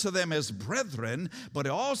refers to them as brethren, but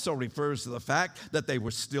he also refers to the fact that they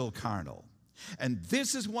were still carnal. And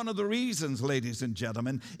this is one of the reasons, ladies and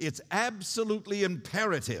gentlemen, it's absolutely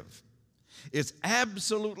imperative. It's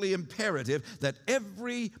absolutely imperative that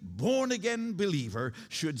every born-again believer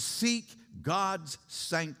should seek God's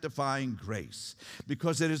sanctifying grace,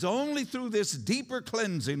 because it is only through this deeper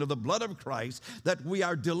cleansing of the blood of Christ that we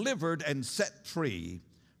are delivered and set free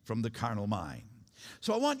from the carnal mind.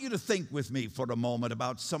 So I want you to think with me for a moment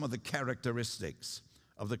about some of the characteristics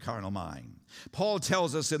of the carnal mind. Paul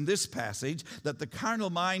tells us in this passage that the carnal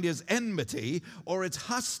mind is enmity, or it's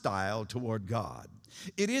hostile toward God.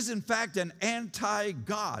 It is, in fact, an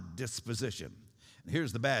anti-God disposition. And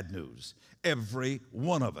here's the bad news. Every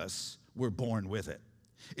one of us were born with it.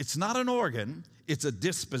 It's not an organ, it's a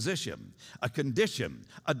disposition, a condition,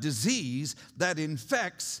 a disease that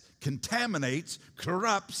infects, contaminates,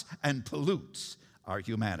 corrupts, and pollutes our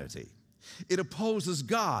humanity. It opposes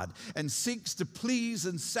God and seeks to please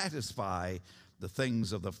and satisfy the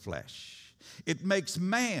things of the flesh. It makes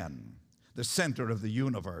man the center of the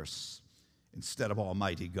universe instead of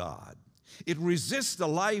Almighty God. It resists a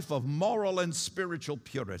life of moral and spiritual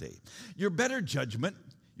purity. Your better judgment,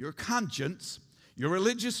 your conscience, your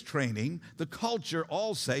religious training, the culture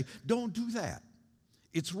all say, don't do that.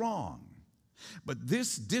 It's wrong. But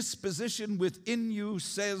this disposition within you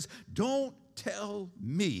says, don't tell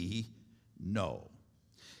me no.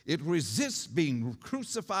 It resists being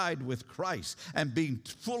crucified with Christ and being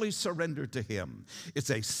fully surrendered to him. It's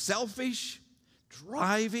a selfish,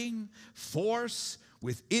 driving force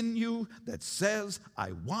within you that says,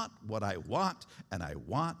 I want what I want, and I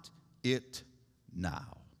want it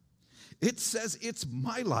now. It says it's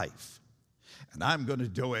my life, and I'm going to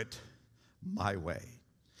do it my way.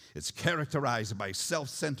 It's characterized by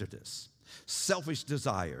self-centeredness, selfish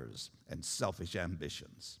desires, and selfish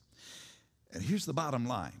ambitions. And here's the bottom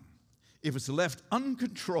line. If it's left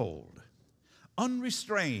uncontrolled,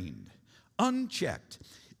 unrestrained, unchecked,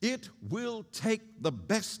 it will take the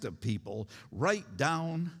best of people right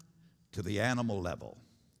down to the animal level.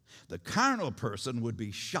 The carnal person would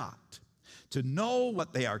be shocked to know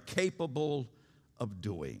what they are capable of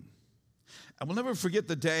doing. I will never forget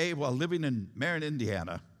the day while living in Marion,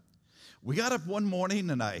 Indiana. We got up one morning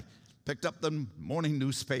and I picked up the morning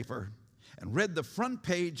newspaper and read the front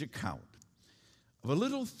page account of a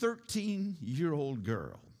little 13-year-old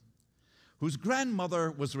girl whose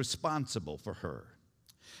grandmother was responsible for her.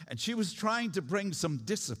 And she was trying to bring some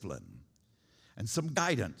discipline and some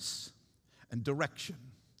guidance and direction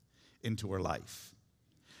into her life.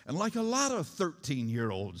 And like a lot of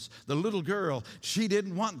 13-year-olds, the little girl, she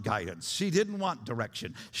didn't want guidance. She didn't want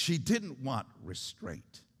direction. She didn't want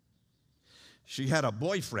restraint. She had a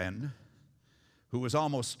boyfriend who was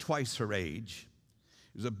almost twice her age.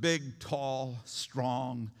 He was a big, tall,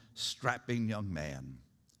 strong, strapping young man.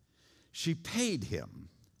 She paid him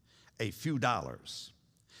a few dollars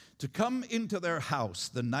to come into their house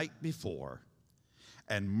the night before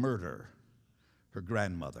and murder her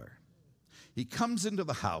grandmother. He comes into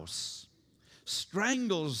the house,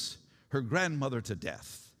 strangles her grandmother to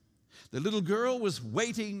death. The little girl was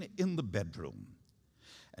waiting in the bedroom,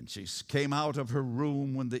 and she came out of her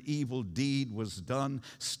room when the evil deed was done,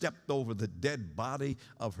 stepped over the dead body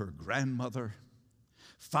of her grandmother,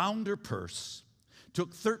 found her purse,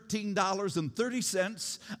 took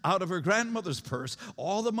 $13.30 out of her grandmother's purse,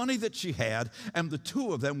 all the money that she had, and the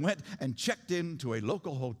two of them went and checked into a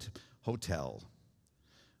local hotel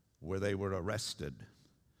where they were arrested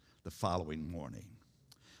the following morning.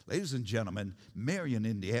 Ladies and gentlemen, Marion,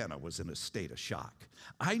 Indiana was in a state of shock.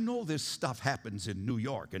 I know this stuff happens in New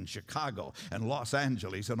York and Chicago and Los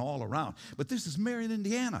Angeles and all around, but this is Marion,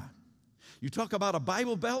 Indiana. You talk about a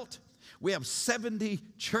Bible Belt? We have 70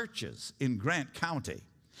 churches in Grant County,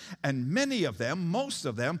 and many of them, most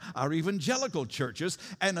of them, are evangelical churches,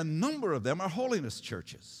 and a number of them are holiness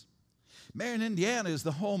churches. Marion, Indiana is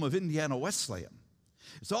the home of Indiana Wesleyan.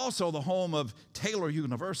 It's also the home of Taylor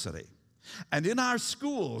University. And in our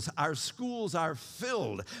schools are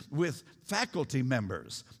filled with faculty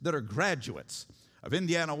members that are graduates of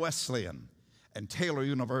Indiana Wesleyan and Taylor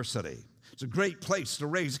University. It's a great place to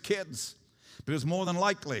raise kids because more than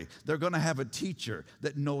likely they're going to have a teacher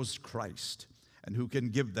that knows Christ and who can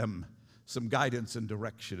give them some guidance and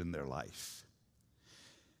direction in their life.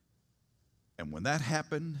 And when that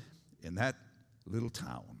happened in that little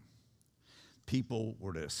town, people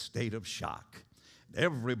were in a state of shock.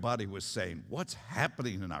 Everybody was saying, what's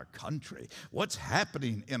happening in our country? What's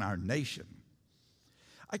happening in our nation?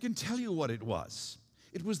 I can tell you what it was.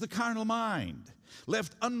 It was the carnal mind,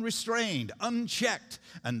 left unrestrained, unchecked,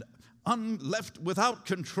 and left without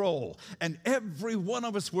control. And every one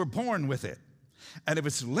of us were born with it. And if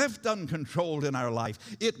it's left uncontrolled in our life,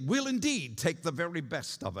 it will indeed take the very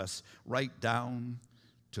best of us right down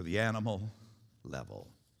to the animal level.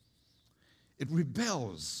 It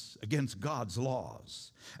rebels against God's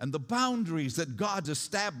laws and the boundaries that God's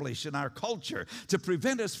established in our culture to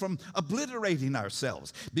prevent us from obliterating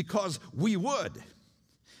ourselves, because we would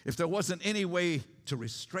if there wasn't any way to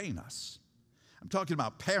restrain us. I'm talking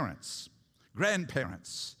about parents,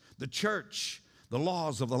 grandparents, the church, the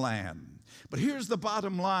laws of the land. But here's the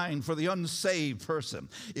bottom line for the unsaved person.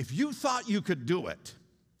 If you thought you could do it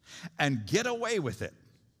and get away with it,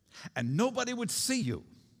 and nobody would see you,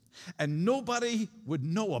 and nobody would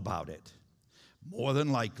know about it, more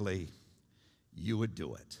than likely, you would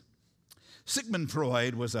do it. Sigmund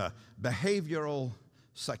Freud was a behavioral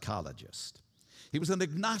psychologist. He was an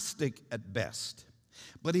agnostic at best,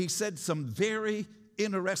 but he said some very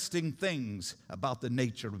interesting things about the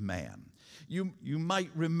nature of man. You might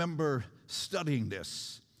remember studying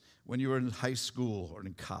this when you were in high school or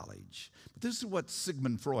in college. But this is what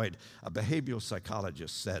Sigmund Freud, a behavioral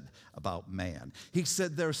psychologist, said about man. He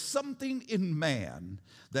said there's something in man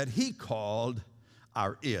that he called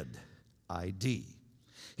our id, ID.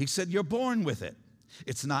 He said you're born with it.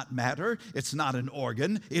 It's not matter, it's not an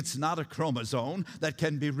organ, it's not a chromosome that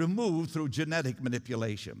can be removed through genetic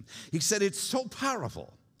manipulation. He said it's so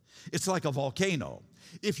powerful, it's like a volcano.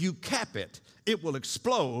 If you cap it, it will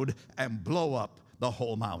explode and blow up the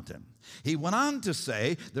whole mountain. He went on to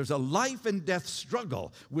say there's a life and death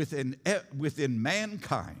struggle within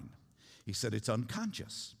mankind. He said it's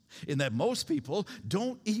unconscious, in that most people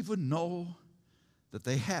don't even know that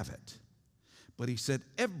they have it. But he said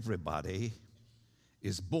everybody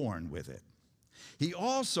is born with it. He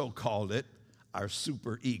also called it our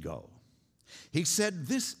superego. He said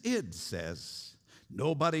this id says,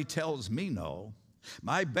 nobody tells me no.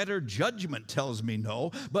 My better judgment tells me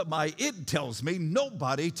no, but my id tells me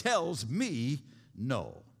nobody tells me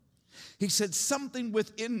no. He said something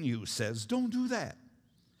within you says, don't do that.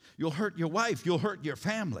 You'll hurt your wife, you'll hurt your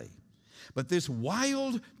family. But this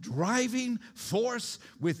wild driving force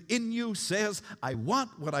within you says, I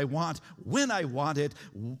want what I want, when I want it,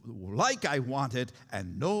 like I want it,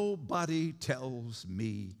 and nobody tells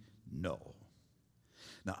me no.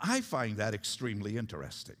 Now, I find that extremely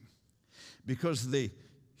interesting, because the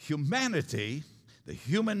humanity, the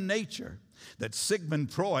human nature that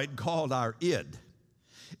Sigmund Freud called our id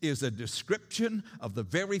is a description of the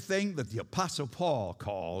very thing that the Apostle Paul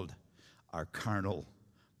called our carnal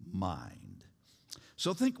mind.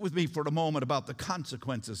 So think with me for a moment about the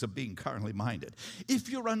consequences of being carnally minded. If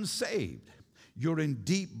you're unsaved, you're in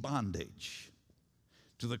deep bondage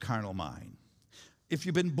to the carnal mind. If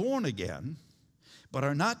you've been born again, but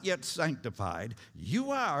are not yet sanctified,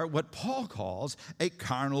 you are what Paul calls a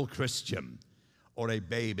carnal Christian, or a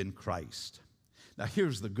babe in Christ. Now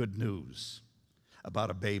here's the good news about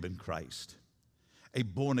a babe in Christ. A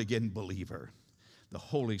born-again believer, the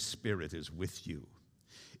Holy Spirit is with you.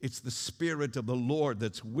 It's the Spirit of the Lord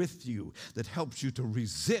that's with you, that helps you to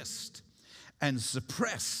resist and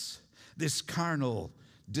suppress this carnal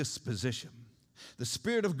disposition. The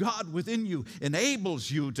Spirit of God within you enables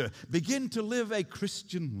you to begin to live a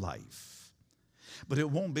Christian life. But it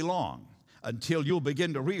won't be long until you'll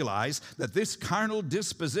begin to realize that this carnal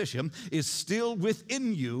disposition is still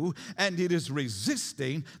within you, and it is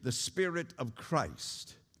resisting the Spirit of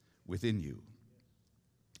Christ within you.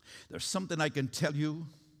 There's something I can tell you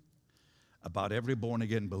about every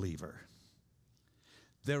born-again believer.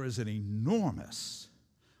 There is an enormous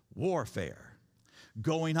warfare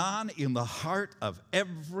going on in the heart of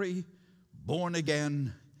every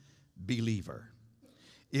born-again believer.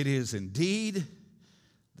 It is indeed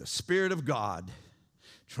the Spirit of God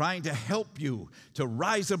trying to help you to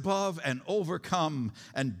rise above and overcome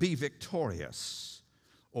and be victorious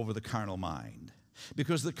over the carnal mind.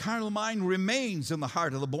 Because the carnal mind remains in the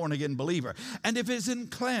heart of the born-again believer. And if it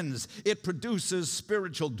isn't cleansed, it produces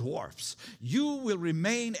spiritual dwarfs. You will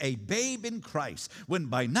remain a babe in Christ, when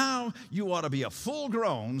by now you ought to be a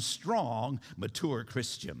full-grown, strong, mature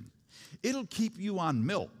Christian. It'll keep you on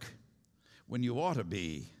milk when you ought to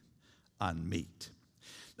be on meat.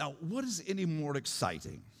 Now, what is any more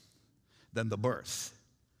exciting than the birth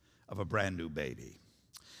of a brand new baby?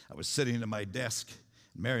 I was sitting at my desk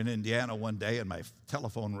in Marion, Indiana one day, and my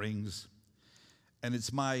telephone rings, and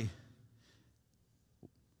it's my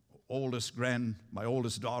oldest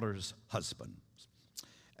daughter's husband.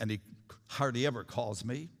 And he hardly ever calls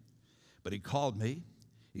me, but he called me.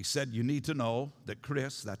 He said, you need to know that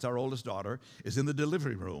Chris, that's our oldest daughter, is in the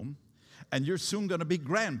delivery room, and you're soon going to be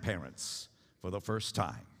grandparents for the first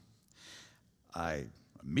time. I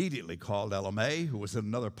immediately called LMA, who was in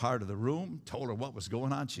another part of the room, told her what was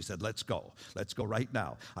going on. She said, let's go right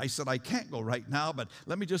now. I said, I can't go right now, but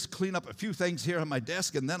let me just clean up a few things here on my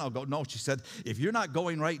desk, and then I'll go. No, she said, if you're not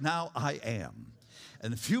going right now, I am.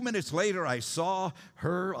 And a few minutes later, I saw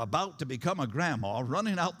her about to become a grandma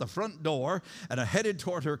running out the front door and headed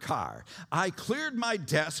toward her car. I cleared my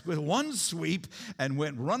desk with one sweep and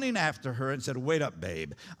went running after her and said, wait up,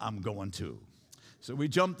 babe, I'm going too. So we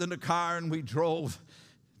jumped in the car and we drove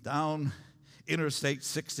down Interstate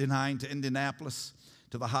 69 to Indianapolis,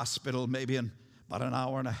 to the hospital, maybe in about an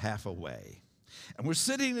hour and a half away. And we're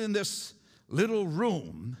sitting in this little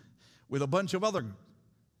room with a bunch of other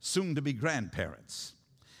soon-to-be grandparents.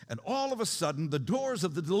 And all of a sudden, the doors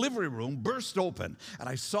of the delivery room burst open, and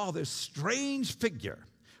I saw this strange figure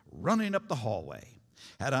running up the hallway.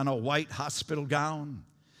 Had on a white hospital gown,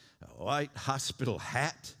 a white hospital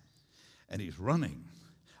hat, and he's running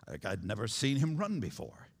like I'd never seen him run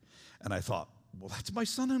before. And I thought, well, that's my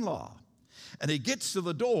son-in-law. And he gets to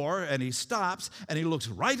the door, and he stops, and he looks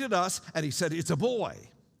right at us, and he said, it's a boy,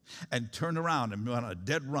 and turned around and went on a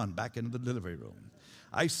dead run back into the delivery room.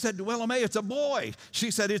 I said to LMA, it's a boy.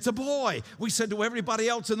 She said, it's a boy. We said to everybody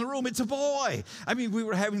else in the room, it's a boy. I mean, we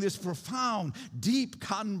were having this profound, deep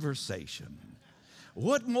conversation.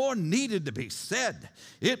 What more needed to be said?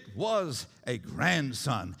 It was a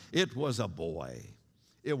grandson. It was a boy.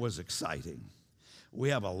 It was exciting. We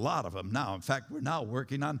have a lot of them now. In fact, we're now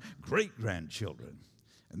working on great-grandchildren.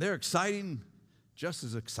 And they're exciting, just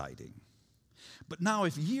as exciting. But now,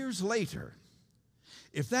 if years later,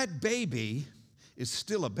 if that baby is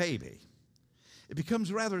still a baby, it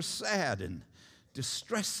becomes rather sad and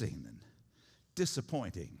distressing and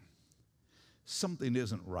disappointing. Something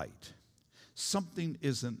isn't right. Something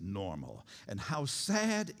isn't normal. And how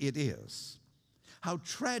sad it is, how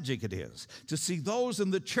tragic it is to see those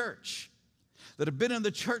in the church that have been in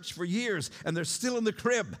the church for years and they're still in the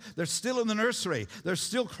crib, they're still in the nursery, they're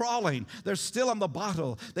still crawling, they're still on the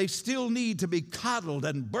bottle, they still need to be coddled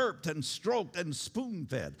and burped and stroked and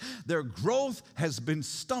spoon-fed. Their growth has been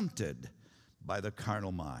stunted by the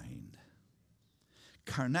carnal mind.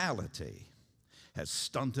 Carnality has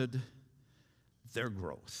stunted their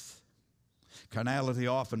growth. Carnality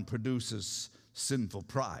often produces sinful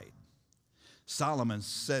pride. Solomon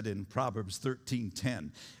said in Proverbs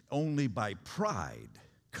 13:10, only by pride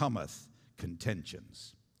cometh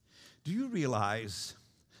contentions. Do you realize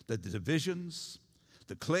that the divisions,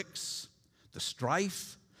 the cliques, the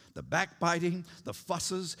strife, the backbiting, the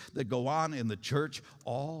fusses that go on in the church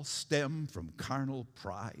all stem from carnal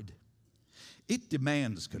pride? It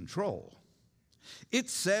demands control. It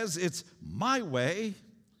says it's my way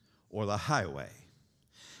or the highway.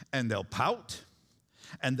 And they'll pout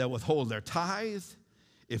and they'll withhold their tithe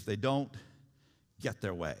if they don't get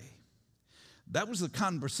their way. That was the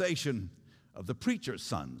conversation of the preacher's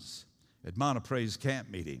sons at Mount of Praise camp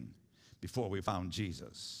meeting before we found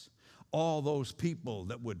Jesus. All those people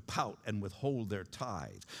that would pout and withhold their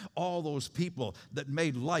tithe. All those people that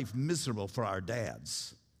made life miserable for our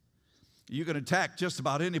dads. You can attack just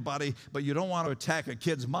about anybody, but you don't want to attack a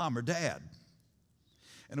kid's mom or dad.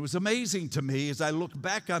 And it was amazing to me as I look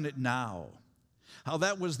back on it now, how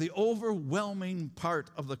that was the overwhelming part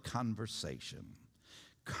of the conversation.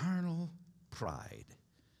 Carnal pride.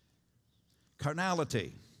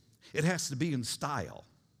 Carnality, it has to be in style,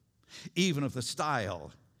 even if the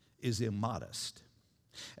style is immodest.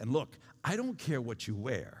 And look, I don't care what you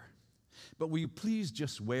wear, but will you please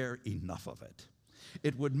just wear enough of it?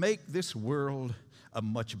 It would make this world a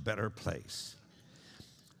much better place.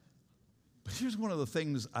 But here's one of the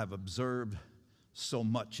things I've observed so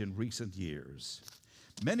much in recent years.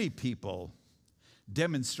 Many people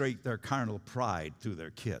demonstrate their carnal pride through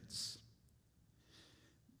their kids.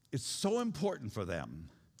 It's so important for them,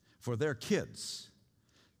 for their kids,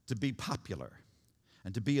 to be popular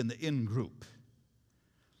and to be in the in group.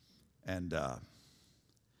 And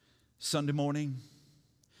Sunday morning,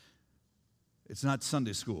 it's not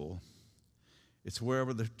Sunday school. It's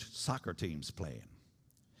wherever the soccer team's playing.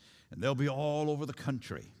 And they'll be all over the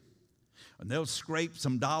country. And they'll scrape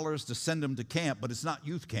some dollars to send them to camp, but it's not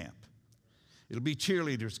youth camp. It'll be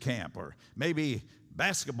cheerleaders camp or maybe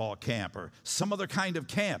basketball camp or some other kind of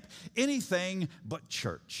camp. Anything but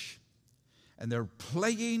church. And they're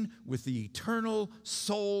playing with the eternal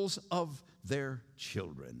souls of their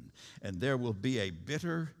children. And there will be a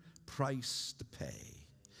bitter price to pay.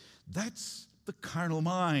 That's the carnal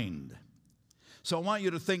mind. So I want you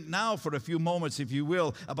to think now for a few moments, if you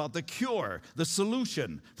will, about the cure, the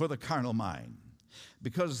solution for the carnal mind.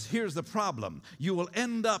 Because here's the problem. You will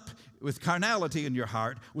end up with carnality in your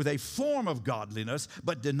heart, with a form of godliness,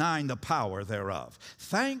 but denying the power thereof.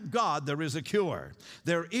 Thank God there is a cure.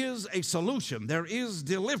 There is a solution. There is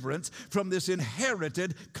deliverance from this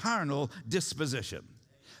inherited carnal disposition.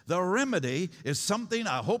 The remedy is something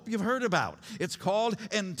I hope you've heard about. It's called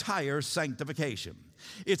entire sanctification.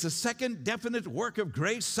 It's a second definite work of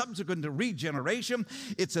grace subsequent to regeneration.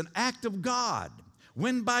 It's an act of God.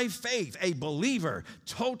 When by faith a believer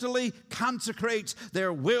totally consecrates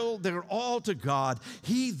their will, their all to God,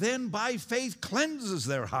 he then by faith cleanses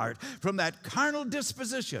their heart from that carnal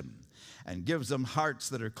disposition and gives them hearts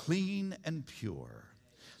that are clean and pure.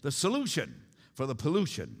 The solution for the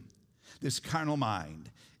pollution, this carnal mind,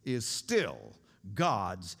 is still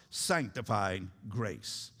God's sanctifying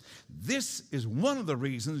grace. This is one of the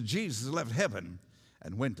reasons Jesus left heaven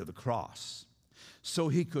and went to the cross, so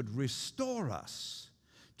he could restore us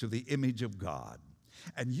to the image of God.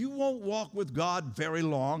 And you won't walk with God very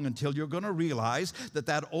long until you're going to realize that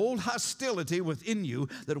that old hostility within you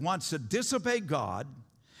that wants to disobey God,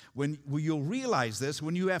 when you'll realize this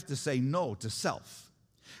when you have to say no to self.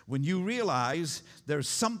 When you realize there's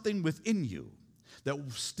something within you that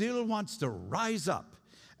still wants to rise up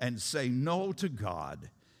and say no to God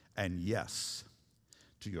and yes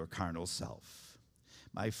to your carnal self.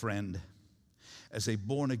 My friend, as a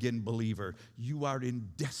born-again believer, you are in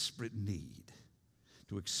desperate need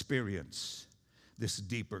to experience this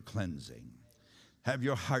deeper cleansing. Have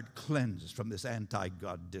your heart cleansed from this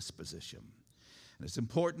anti-God disposition. And it's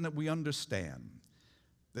important that we understand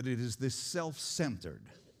that it is this self-centered,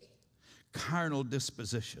 carnal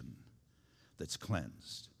disposition that's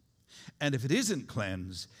cleansed. And if it isn't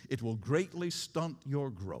cleansed, it will greatly stunt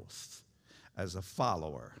your growth as a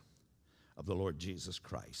follower of the Lord Jesus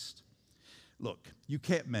Christ. Look, you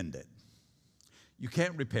can't mend it. You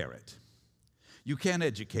can't repair it. You can't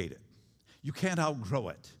educate it. You can't outgrow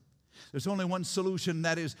it. There's only one solution,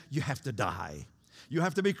 that is, you have to die. You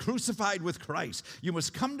have to be crucified with Christ. You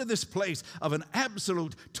must come to this place of an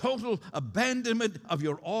absolute, total abandonment of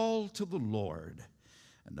your all to the Lord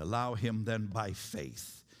and allow Him then by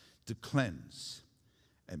faith to cleanse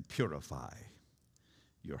and purify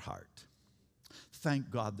your heart. Thank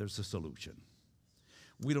God there's a solution.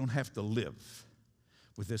 We don't have to live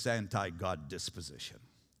with this anti-God disposition,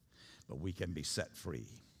 but we can be set free.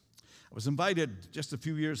 I was invited just a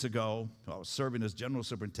few years ago, I was serving as general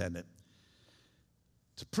superintendent,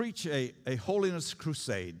 to preach a holiness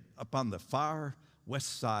crusade up on the far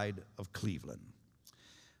west side of Cleveland.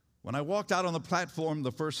 When I walked out on the platform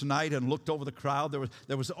the first night and looked over the crowd,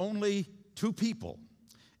 there was only 2 people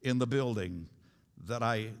in the building that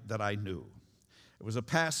I knew. It was a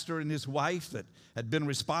pastor and his wife that had been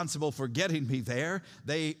responsible for getting me there.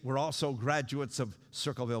 They were also graduates of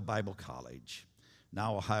Circleville Bible College,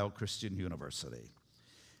 now Ohio Christian University.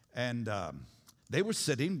 And they were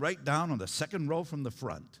sitting right down on the second row from the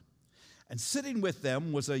front. And sitting with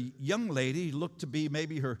them was a young lady, looked to be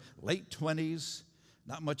maybe her late 20s,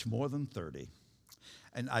 not much more than 30.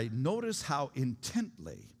 And I noticed how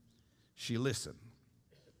intently she listened.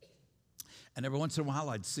 And every once in a while,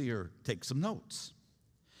 I'd see her take some notes.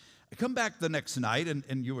 I come back the next night,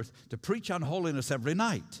 and you were to preach on holiness every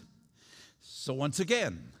night. So once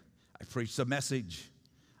again, I preached a message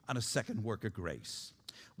on a second work of grace.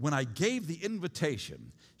 When I gave the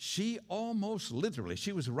invitation, she almost literally,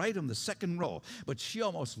 she was right on the second row, but she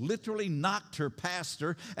almost literally knocked her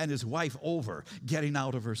pastor and his wife over getting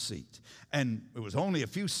out of her seat. And it was only a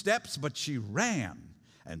few steps, but she ran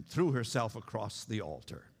and threw herself across the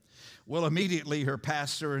altar. Well, immediately her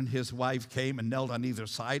pastor and his wife came and knelt on either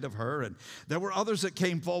side of her, and there were others that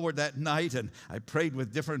came forward that night, and I prayed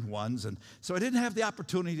with different ones, and so I didn't have the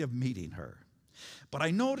opportunity of meeting her. But I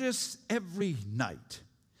noticed every night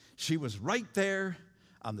she was right there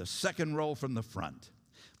on the second row from the front,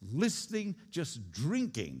 listening, just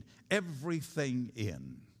drinking everything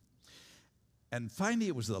in. And finally,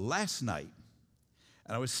 it was the last night,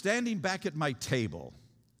 and I was standing back at my table,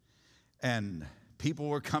 and people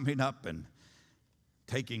were coming up and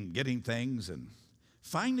getting things, and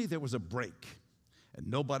finally there was a break, and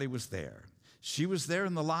nobody was there. She was there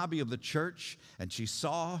in the lobby of the church, and she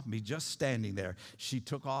saw me just standing there. She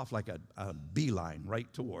took off like a beeline right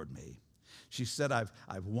toward me. She said, I've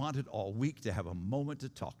wanted all week to have a moment to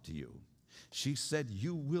talk to you. She said,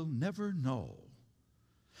 you will never know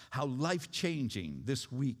how life-changing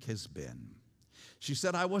this week has been. She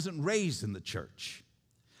said, I wasn't raised in the church.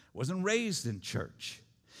 Wasn't raised in church.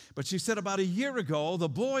 But she said about a year ago, the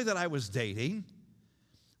boy that I was dating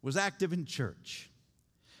was active in church.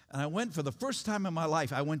 And I went, for the first time in my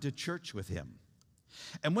life, I went to church with him.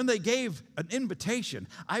 And when they gave an invitation,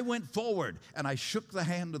 I went forward and I shook the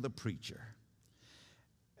hand of the preacher.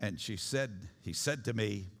 And he said to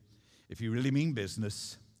me, if you really mean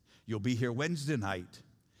business, you'll be here Wednesday night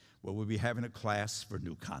where we'll be having a class for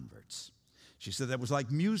new converts. She said that was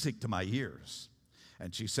like music to my ears.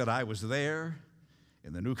 And she said, I was there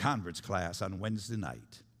in the new converts class on Wednesday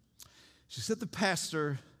night. She said the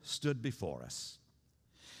pastor stood before us.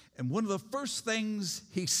 And one of the first things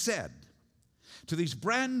he said to these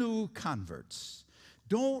brand new converts,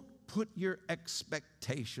 don't put your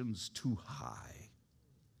expectations too high.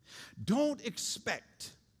 Don't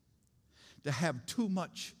expect to have too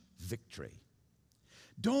much victory.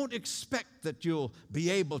 Don't expect that you'll be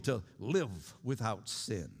able to live without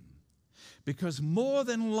sin. Because more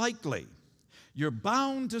than likely, you're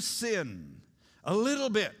bound to sin a little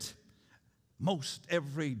bit most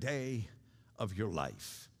every day of your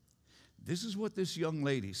life. This is what this young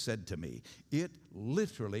lady said to me. It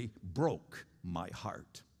literally broke my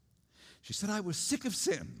heart. She said, I was sick of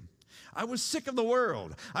sin. I was sick of the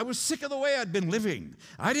world. I was sick of the way I'd been living.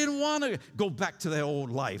 I didn't want to go back to that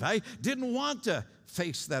old life. I didn't want to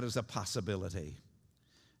face that as a possibility.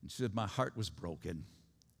 And she said, my heart was broken.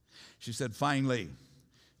 She said, finally,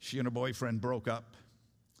 she and her boyfriend broke up.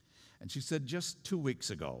 And she said, just 2 weeks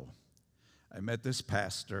ago, I met this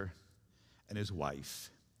pastor and his wife,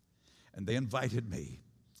 and they invited me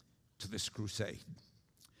to this crusade.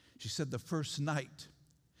 She said, the first night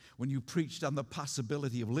when you preached on the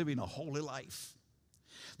possibility of living a holy life,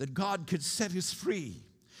 that God could set us free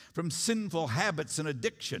from sinful habits and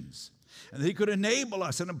addictions, and that he could enable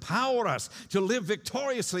us and empower us to live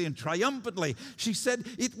victoriously and triumphantly. She said,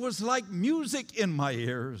 it was like music in my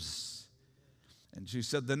ears. And she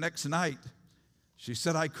said the next night, she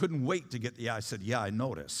said, I couldn't wait to get the, I said, yeah, I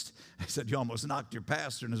noticed. I said, you almost knocked your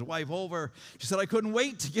pastor and his wife over. She said, I couldn't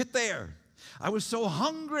wait to get there. I was so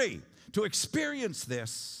hungry to experience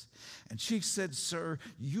this. And she said, sir,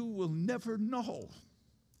 you will never know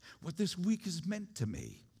what this week has meant to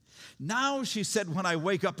me. Now, she said, when I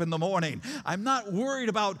wake up in the morning, I'm not worried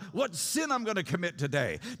about what sin I'm going to commit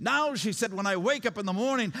today. Now, she said, when I wake up in the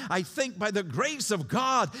morning, I think by the grace of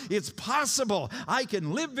God, it's possible. I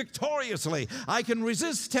can live victoriously. I can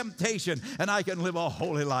resist temptation, and I can live a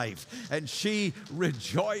holy life. And she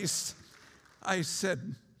rejoiced. She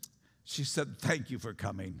said, thank you for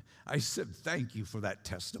coming. I said, thank you for that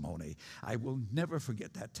testimony. I will never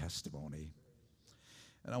forget that testimony.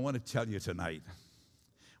 And I want to tell you tonight,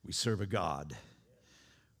 we serve a God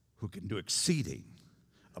who can do exceeding,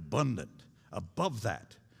 abundant, above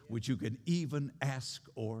that which you can even ask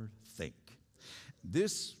or think.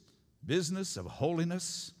 This business of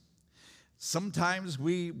holiness, sometimes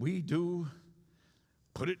we do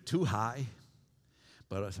put it too high,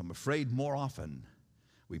 but I'm afraid more often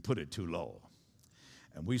we put it too low.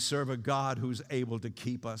 And we serve a God who's able to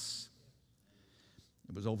keep us.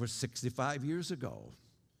 It was over 65 years ago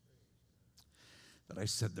that I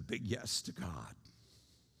said the big yes to God.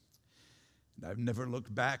 And I've never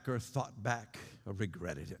looked back or thought back or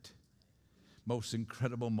regretted it. Most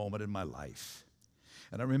incredible moment in my life.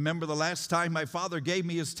 And I remember the last time my father gave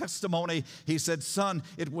me his testimony, he said, son,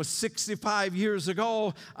 it was 65 years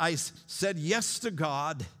ago. I said yes to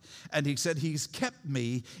God. And he said, he's kept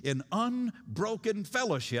me in unbroken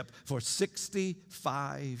fellowship for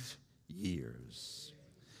 65 years.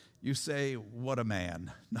 You say, what a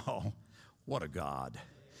man. No. What a God.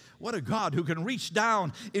 What a God who can reach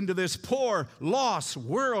down into this poor, lost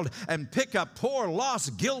world and pick up poor,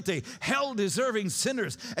 lost, guilty, hell-deserving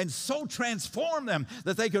sinners and so transform them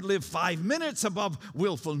that they could live 5 minutes above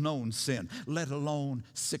willful known sin, let alone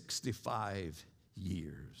 65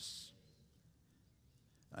 years.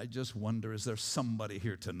 I just wonder, is there somebody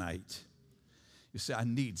here tonight? You say, I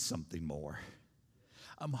need something more.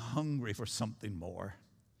 I'm hungry for something more.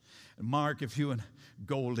 And Mark, if you and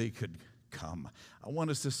Goldie could come. I want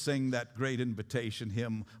us to sing that great invitation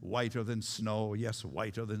hymn, Whiter Than Snow. Yes,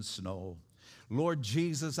 whiter than snow. Lord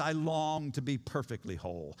Jesus, I long to be perfectly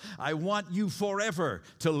whole. I want you forever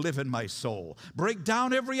to live in my soul. Break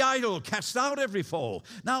down every idol, cast out every foe.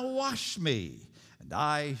 Now wash me, and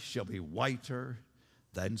I shall be whiter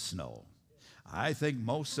than snow. I think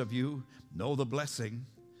most of you know the blessing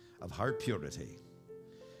of heart purity.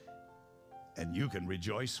 And you can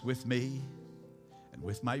rejoice with me and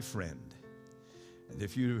with my friend. And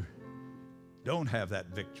if you don't have that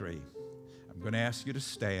victory, I'm going to ask you to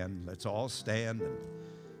stand. Let's all stand. And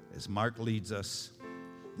as Mark leads us,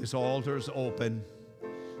 this altar's open.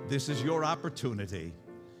 This is your opportunity.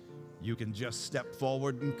 You can just step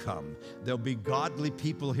forward and come. There'll be godly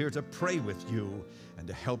people here to pray with you and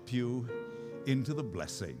to help you into the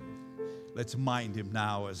blessing. Let's mind him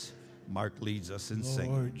now as Mark leads us in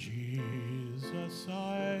singing. Lord Jesus,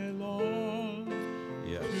 I long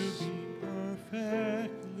Yes. to be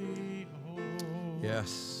perfectly whole.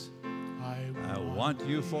 Yes. I want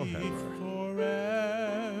you forever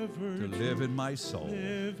to live in my soul.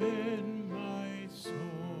 Live in my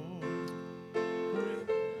soul.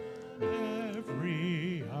 Bring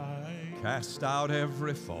every eye. Cast out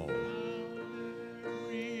every foe.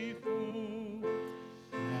 Every foe.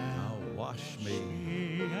 Now wash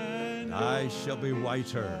me, and I shall be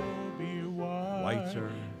whiter.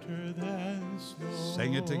 Whiter than snow.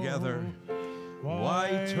 Sing it together.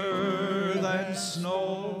 Whiter than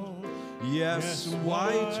snow. Yes,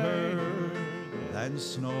 whiter than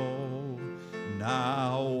snow.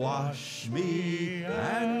 Now wash me,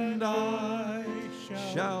 and I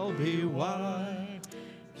shall be whiter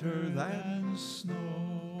than snow.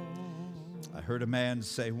 I heard a man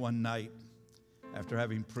say one night, after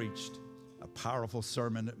having preached a powerful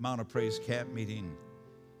sermon at Mount of Praise Camp Meeting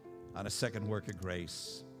on a second work of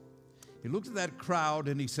grace, he looked at that crowd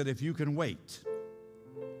and he said, if you can wait,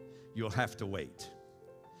 you'll have to wait.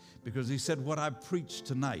 Because he said, what I've preached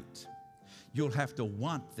tonight, you'll have to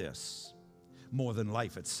want this more than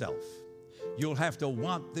life itself. You'll have to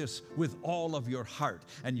want this with all of your heart.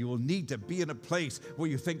 And you will need to be in a place where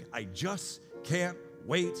you think, I just can't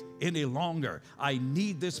wait any longer. I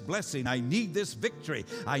need this blessing. I need this victory.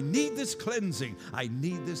 I need this cleansing. I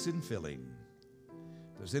need this infilling.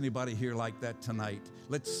 If there's anybody here like that tonight,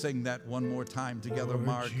 let's sing that one more time together.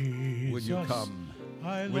 Mark, would you come?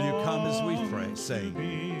 Will you come as we pray, saying,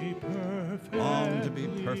 long to be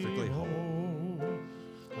perfectly whole.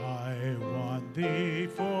 I want thee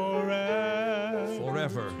forever.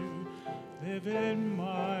 Forever. To live in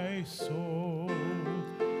my soul.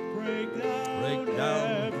 Break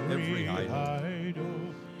down every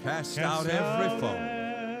idol. Cast out every foe.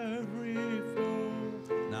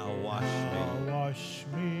 Now wash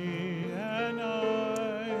me, and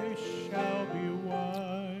I shall be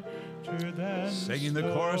whiter than singing the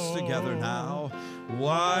chorus together now.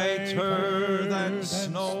 Whiter than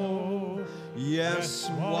snow. Yes,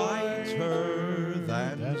 whiter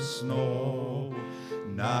than snow.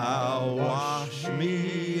 Now wash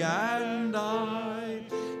me, and I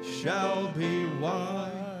shall be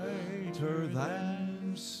whiter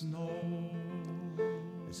than snow.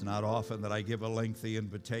 It's not often that I give a lengthy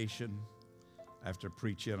invitation after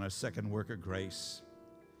preaching on a second work of grace,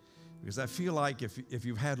 because I feel like if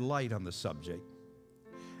you've had light on the subject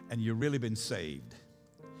and you've really been saved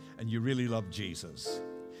and you really love Jesus,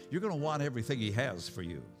 you're going to want everything he has for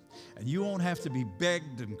you. And you won't have to be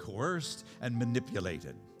begged and coerced and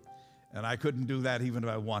manipulated. And I couldn't do that even if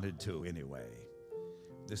I wanted to anyway.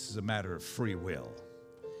 This is a matter of free will,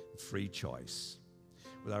 free choice.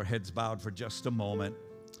 With our heads bowed for just a moment,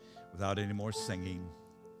 without any more singing,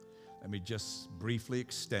 let me just briefly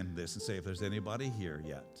extend this and say if there's anybody here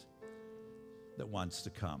yet that wants to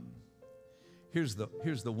come. Here's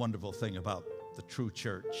the wonderful thing about the true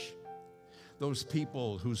church. Those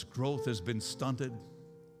people whose growth has been stunted,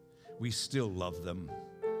 we still love them.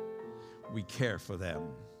 We care for them.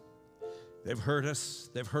 They've hurt us.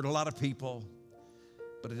 They've hurt a lot of people.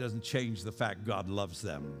 But it doesn't change the fact God loves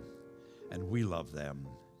them. And we love them.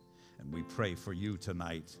 And we pray for you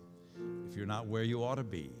tonight, if you're not where you ought to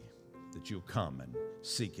be, that you'll come and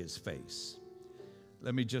seek his face.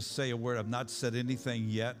 Let me just say a word. I've not said anything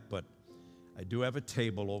yet, but I do have a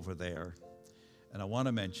table over there. And I want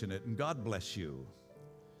to mention it. And God bless you.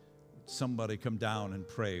 Somebody come down and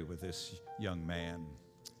pray with this young man.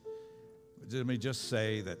 Let me just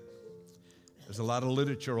say that there's a lot of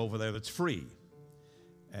literature over there that's free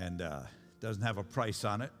and doesn't have a price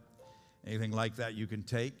on it. Anything like that you can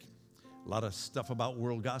take. A lot of stuff about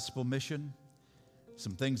World Gospel Mission.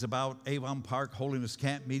 Some things about Avon Park Holiness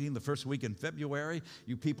Camp Meeting the first week in February.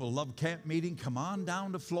 You people love camp meeting. Come on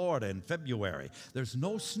down to Florida in February. There's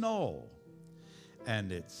no snow.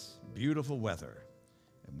 And it's beautiful weather.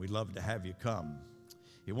 And we'd love to have you come.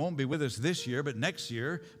 He won't be with us this year, but next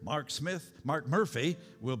year, Mark Murphy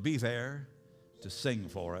will be there to sing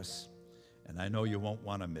for us. And I know you won't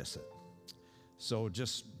want to miss it. So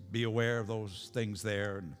just be aware of those things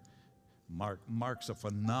there. And Mark's a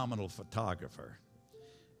phenomenal photographer.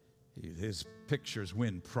 His pictures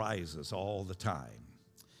win prizes all the time.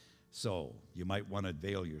 So you might want to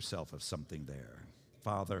avail yourself of something there.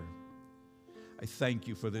 Father, I thank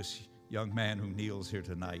you for this young man who kneels here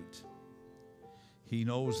tonight. He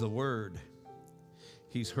knows the word.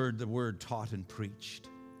 He's heard the word taught and preached.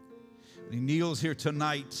 And he kneels here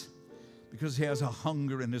tonight because he has a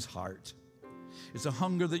hunger in his heart. It's a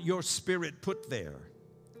hunger that your Spirit put there.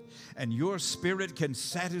 And your Spirit can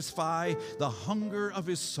satisfy the hunger of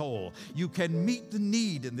his soul. You can meet the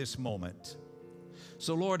need in this moment.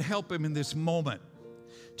 So Lord, help him in this moment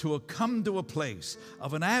to come to a place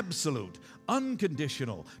of an absolute,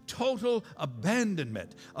 unconditional, total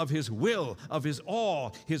abandonment of his will, of his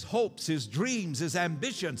all, his hopes, his dreams, his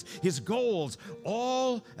ambitions, his goals,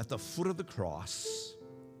 all at the foot of the cross,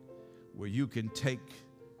 where you can take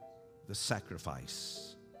the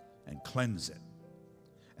sacrifice and cleanse it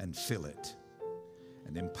and fill it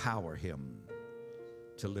and empower him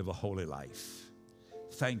to live a holy life.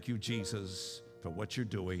 Thank you, Jesus, for what you're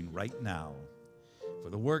doing right now, for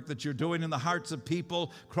the work that you're doing in the hearts of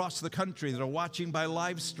people across the country that are watching by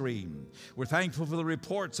live stream. We're thankful for the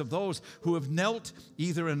reports of those who have knelt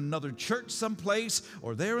either in another church someplace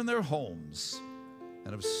or there in their homes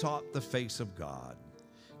and have sought the face of God.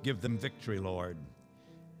 Give them victory, Lord.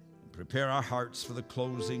 And prepare our hearts for the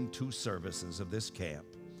closing 2 services of this camp.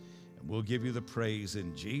 And we'll give you the praise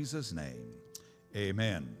in Jesus' name.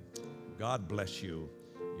 Amen. God bless you.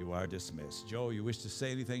 You are dismissed. Joe, you wish to say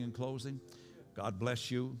anything in closing? God bless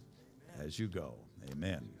you as you go.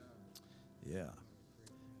 Amen. Yeah.